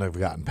that shouldn't have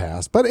gotten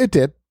passed, but it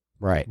did.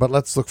 Right. But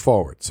let's look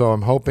forward. So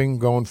I'm hoping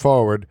going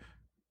forward,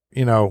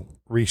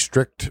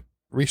 restrict,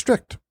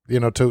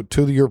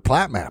 to your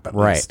plat map at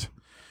Right. least.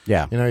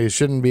 Yeah. You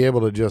shouldn't be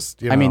able to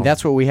just, I mean,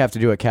 that's what we have to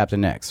do at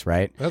Captain Nick's,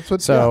 right? That's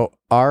what. So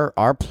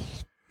our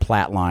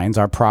plat lines,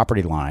 our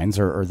property lines,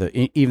 or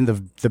even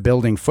the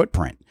building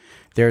footprint.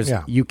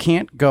 You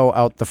can't go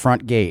out the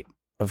front gate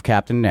of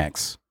Captain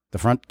Nick's, the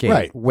front gate,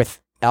 Right.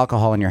 with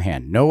alcohol in your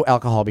hand. No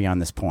alcohol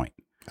beyond this point.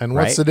 And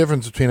what's the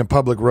difference between a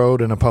public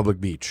road and a public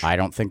beach? I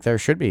don't think there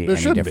should be There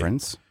any shouldn't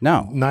difference.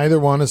 No. Neither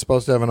one is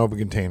supposed to have an open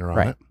container on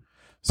Right. it.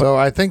 So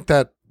I think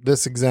that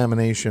this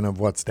examination of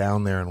what's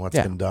down there and what's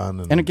been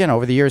done. And again,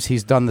 over the years,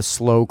 he's done the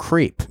slow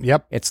creep.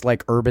 Yep. It's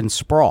like urban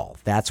sprawl.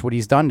 That's what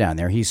he's done down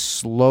there. He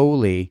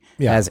slowly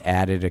has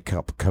added a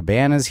couple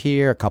cabanas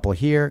here, a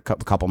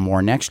couple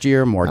more next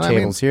year, more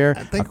tables here,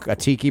 a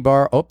tiki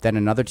bar. Oh, then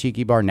another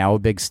tiki bar. Now a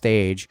big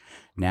stage.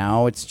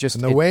 Now it's just...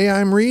 And the way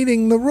I'm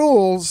reading the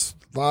rules,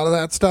 a lot of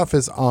that stuff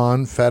is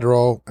on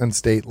federal and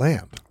state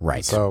land.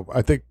 Right. So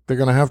I think they're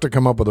going to have to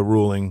come up with a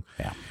ruling.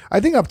 Yeah. I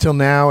think up till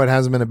now, it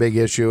hasn't been a big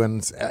issue.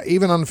 And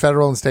even on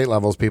federal and state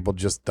levels, people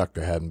just duck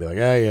their head and be like,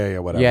 yeah,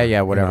 whatever.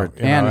 Yeah, whatever.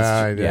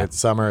 It's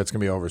summer. It's going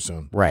to be over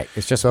soon. Right.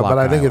 It's just so. Block But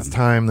I think Island. it's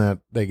time that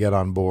they get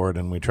on board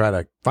and we try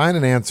to find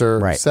an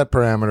answer, set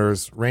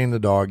parameters, rein the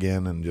dog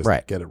in, and just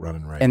get it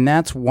running right. And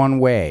that's one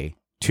way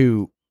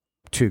to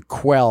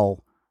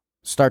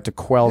start to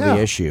quell the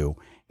issue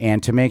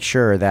and to make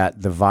sure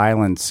that the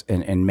violence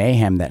and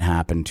mayhem that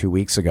happened 2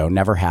 weeks ago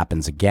never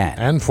happens again.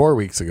 And 4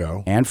 weeks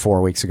ago. And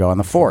 4 weeks ago on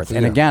the 4th.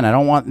 And again, I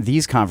don't want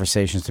these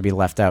conversations to be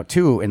left out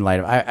too in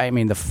light of, I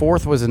mean, the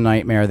 4th was a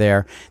nightmare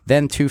there,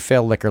 then 2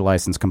 failed liquor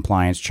license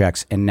compliance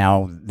checks, and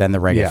then the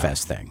Reggae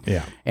Fest thing.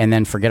 Yeah. And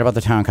then forget about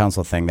the town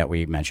council thing that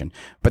we mentioned.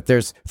 But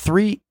there's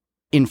 3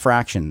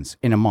 infractions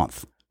in a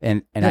month.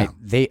 And I'm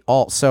going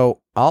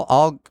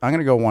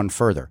to go one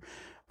further.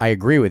 I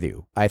agree with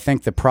you. I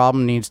think the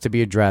problem needs to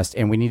be addressed,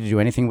 and we need to do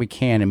anything we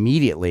can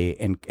immediately,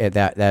 and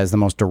that is the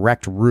most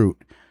direct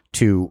route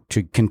to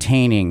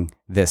containing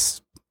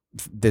this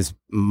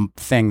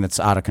thing that's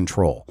out of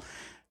control.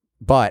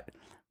 But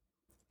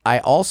I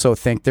also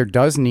think there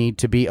does need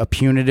to be a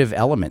punitive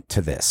element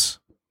to this.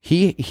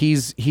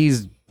 He's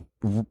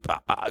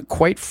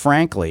quite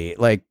frankly,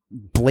 like,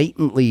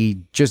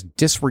 blatantly just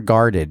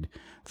disregarded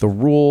the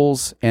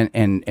rules and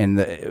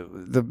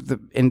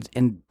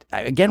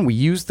again, we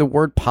use the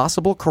word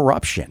possible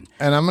corruption.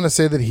 And I'm going to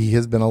say that he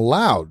has been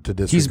allowed to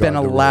disregard. He's been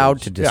allowed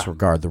rules. to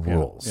disregard the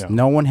rules. Yeah.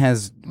 No one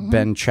has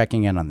been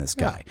checking in on this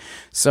guy.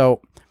 So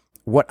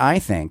what I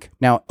think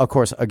now, of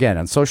course, again,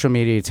 on social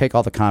media, you take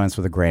all the comments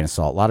with a grain of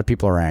salt. A lot of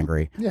people are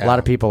angry. A lot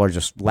of people are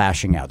just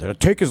lashing out. They're like,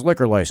 take his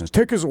liquor license.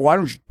 Why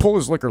don't you pull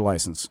his liquor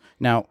license?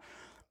 Now,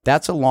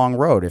 that's a long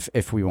road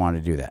if we want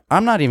to do that.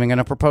 I'm not even going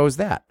to propose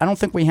that. I don't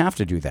think we have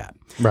to do that.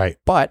 Right.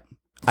 But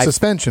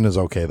suspension is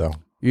okay, though.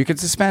 You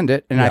could suspend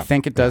it, and I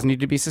think it does need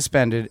to be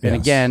suspended. And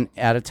again,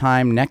 at a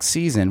time next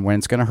season when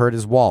it's going to hurt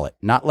his wallet,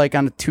 not like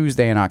on a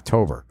Tuesday in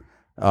October.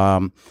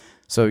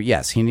 So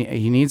yes, he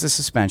needs a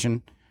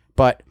suspension,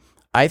 but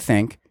I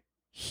think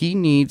he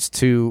needs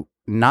to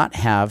not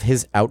have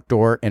his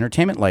outdoor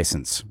entertainment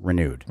license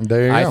renewed.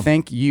 There you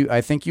go.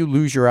 I think you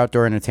lose your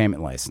outdoor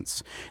entertainment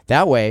license.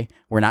 That way,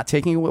 we're not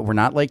taking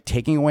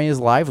away his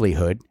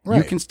livelihood. Right.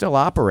 You can still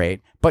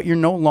operate, but you're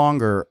no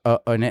longer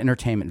an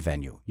entertainment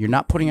venue. You're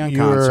not putting on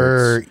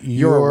concerts.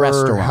 You're a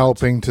restaurant.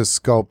 Helping to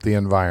sculpt the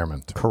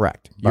environment.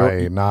 Correct.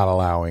 By not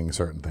allowing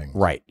certain things.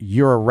 Right.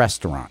 You're a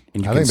restaurant,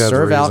 and you I can think that's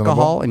serve reasonable.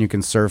 alcohol and you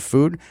can serve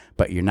food,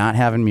 but you're not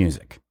having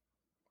music.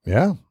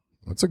 Yeah,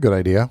 that's a good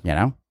idea. You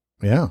know.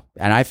 Yeah.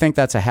 And I think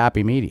that's a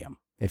happy medium,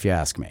 if you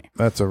ask me.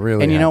 That's a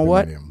really And you know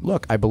what? medium.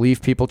 Look, I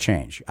believe people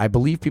change. I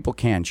believe people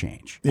can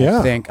change.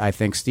 Yeah. I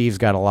think Steve's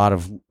got a lot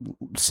of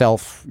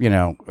self,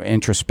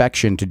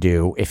 introspection to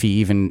do if he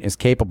even is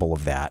capable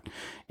of that.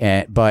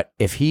 But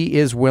if he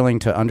is willing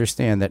to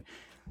understand that,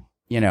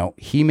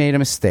 he made a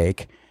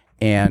mistake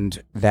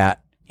and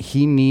that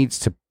he needs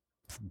to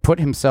put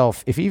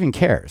himself, if he even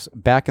cares,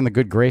 back in the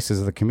good graces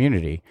of the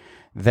community,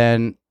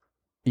 then,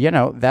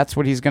 that's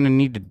what he's going to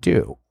need to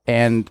do.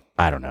 And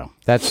I don't know.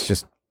 That's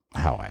just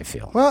how I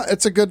feel. Well,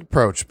 it's a good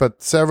approach, but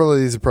several of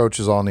these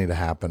approaches all need to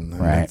happen. And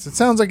Right. It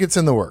sounds like it's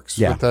in the works.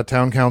 Yeah. With that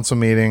town council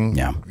meeting,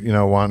 Yeah.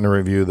 wanting to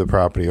review the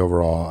property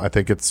overall. I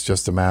think it's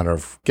just a matter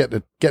of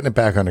getting it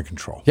back under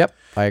control. Yep,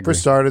 I agree. For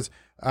starters,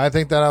 I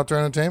think that outdoor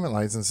entertainment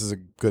license is a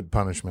good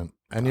punishment.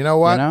 And you know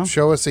what?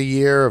 Show us a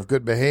year of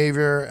good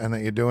behavior and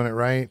that you're doing it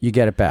right. You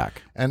get it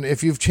back. And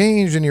if you've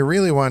changed and you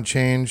really want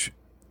change,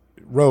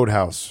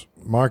 Roadhouse.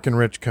 Mark and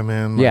Rich come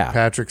in. Like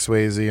Patrick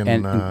Swayze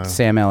and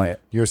Sam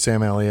Elliott. You're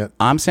Sam Elliott.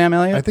 I'm Sam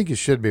Elliott? I think you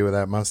should be with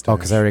that mustache. Oh,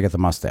 because I already got the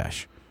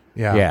mustache.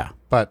 Yeah. Yeah.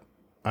 But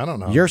I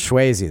don't know. You're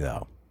Swayze,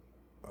 though.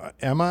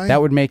 Am I?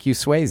 That would make you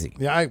Swayze.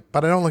 Yeah,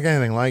 but I don't look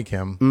anything like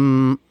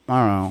him.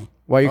 I don't know.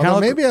 Well, you kind of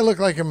Although maybe I look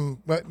like him,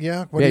 but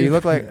yeah. What Yeah, do you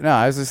look like. No,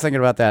 I was just thinking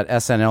about that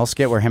SNL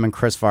skit where him and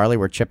Chris Farley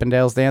were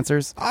Chippendales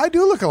dancers. I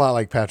do look a lot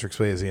like Patrick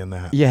Swayze in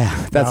that. Yeah,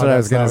 that's No, what I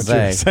was going that's to not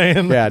what you're say.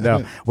 saying. Yeah,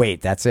 no.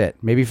 Wait, that's it.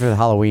 Maybe for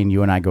Halloween,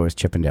 you and I go as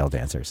Chippendale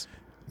dancers.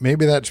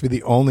 Maybe that should be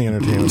the only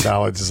entertainment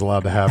Ballads is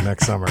allowed to have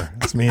next summer.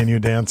 It's me and you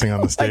dancing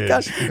on the stage.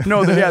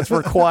 No, yeah, it's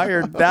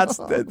required.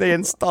 They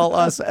install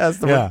us as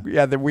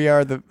that we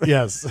are the.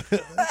 Yes.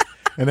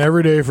 And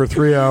every day for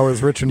 3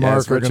 hours, Rich and Mark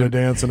Yes, are Rich going to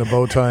and- dance in a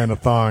bow tie and a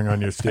thong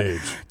on your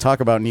stage. Talk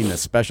about needing a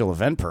special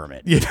event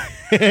permit.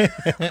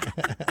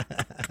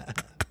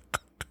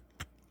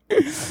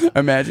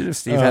 Imagine if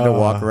Steve had to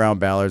walk around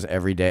Ballard's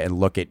every day and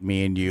look at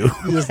me and you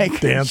Just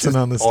dancing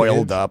on the stage.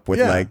 oiled up with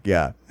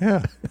Yeah,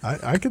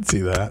 I could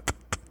see that.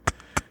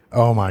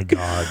 Oh my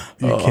God,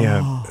 you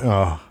can't.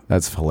 Oh,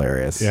 That's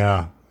hilarious.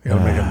 yeah. You got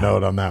to make a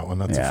note on that one.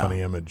 That's a Yeah. funny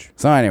image.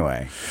 So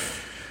anyway,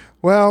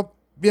 Well,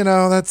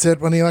 that's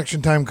it. When the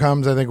election time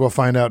comes, I think we'll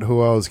find out who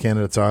those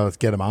candidates are. Let's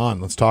get them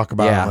on. Let's talk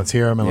about them. Let's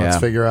hear them, and let's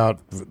figure out.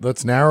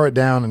 Let's narrow it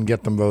down and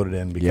get them voted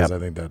in because I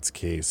think that's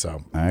key.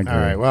 So, I agree. all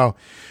right. Well,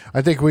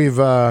 I think we've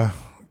gone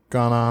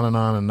on and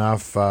on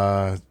enough.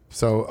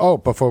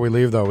 Before we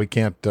leave, though, we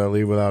can't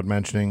leave without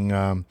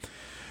mentioning.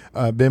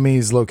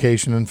 Bimy's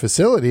location and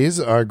facilities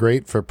are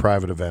great for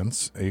private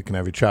events. You can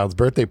have your child's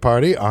birthday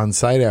party on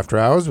site after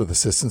hours with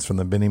assistance from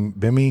the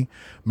Bimmy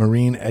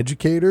Marine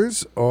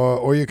educators,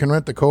 or you can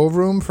rent the Cove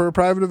Room for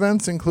private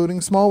events,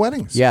 including small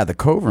weddings. yeah, the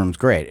Cove Room's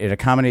great. It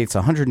accommodates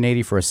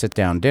 180 for a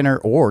sit-down dinner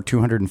or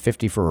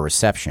 250 for a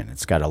reception.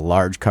 It's got a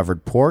large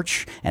covered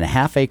porch and a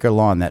half-acre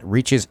lawn that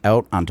reaches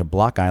out onto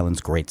Block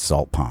Island's Great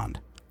Salt Pond.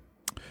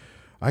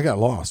 I got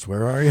lost.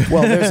 Where are you?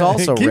 Well, there's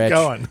also, Keep Rich,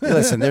 going.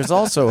 listen, there's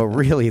also a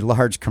really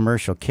large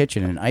commercial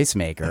kitchen and ice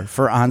maker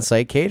for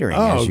on-site catering,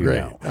 as you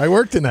great. know. I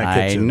worked in that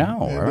kitchen. I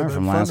know. Yeah, I remember that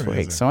from last fundraiser.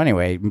 week. So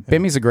anyway,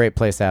 Bimy's a great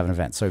place to have an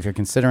event. So if you're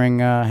considering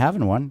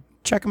having one,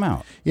 check them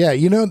out. Yeah,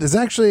 there's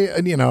actually,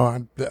 I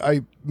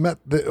met,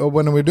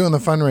 when we were doing the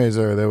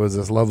fundraiser, there was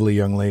this lovely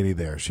young lady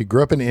there. She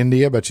grew up in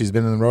India, but she's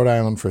been in Rhode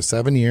Island for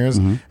 7 years.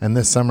 And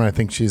this summer, I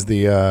think she's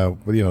the,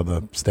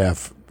 the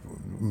staff,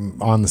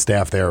 on the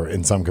staff there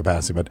in some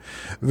capacity, but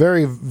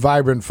very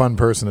vibrant, fun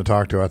person to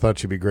talk to. I thought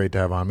she'd be great to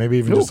have on. Maybe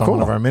even just on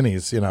one of our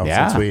minis,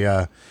 since we,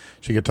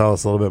 she could tell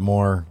us a little bit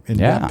more in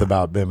depth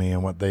about Bimmy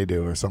and what they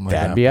do or something like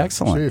that. That'd be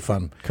excellent. Should be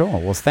fun. Cool.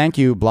 Well, thank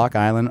you, Block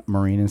Island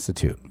Marine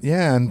Institute.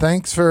 Yeah, and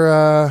thanks for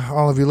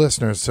all of you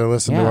listeners to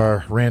listen to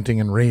our ranting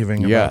and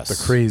raving about the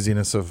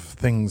craziness of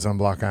things on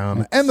Block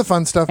Island and the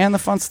fun stuff. And the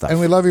fun stuff. And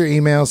we love your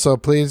emails, so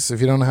please, if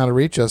you don't know how to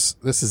reach us,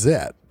 this is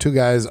it.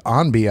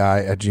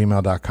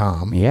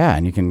 2guysonbi@gmail.com. Yeah,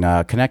 and you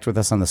can connect with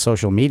us on the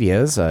social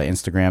medias,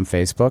 Instagram,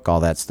 Facebook, all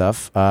that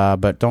stuff.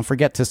 But don't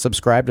forget to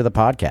subscribe to the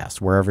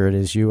podcast, wherever it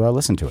is you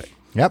listen to it.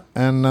 Yep,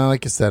 and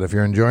like I said, if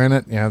you're enjoying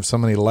it, you have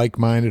somebody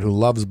like-minded who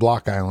loves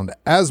Block Island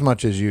as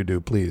much as you do,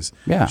 please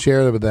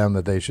share it with them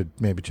that they should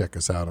maybe check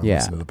us out and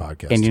listen to the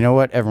podcast. And you know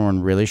what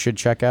everyone really should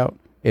check out?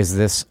 Is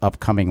this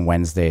upcoming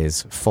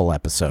Wednesday's full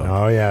episode.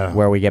 Oh, yeah.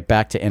 Where we get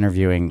back to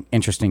interviewing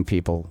interesting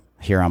people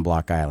here on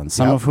Block Island,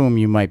 some of whom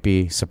you might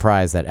be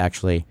surprised that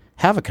actually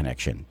have a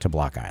connection to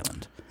Block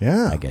Island.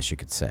 Yeah. I guess you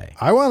could say.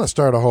 I want to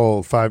start a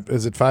whole 5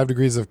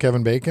 degrees of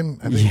Kevin Bacon?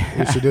 I think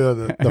we should do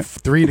the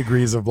 3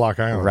 degrees of Block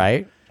Island.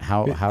 Right?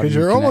 How Because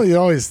you're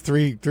always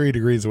three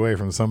degrees away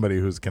from somebody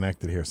who's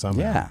connected here somehow.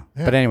 Yeah.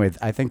 But anyway,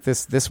 I think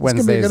this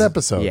Wednesday gonna be a good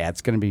episode. Yeah,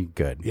 it's going to be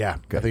good. Yeah,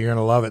 Good. I think you're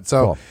going to love it.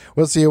 So Cool.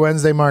 we'll see you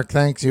Wednesday, Mark.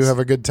 Thanks. You have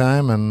a good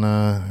time, and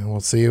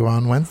we'll see you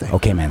on Wednesday.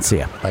 Okay, man. See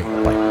ya. Bye.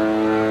 Bye.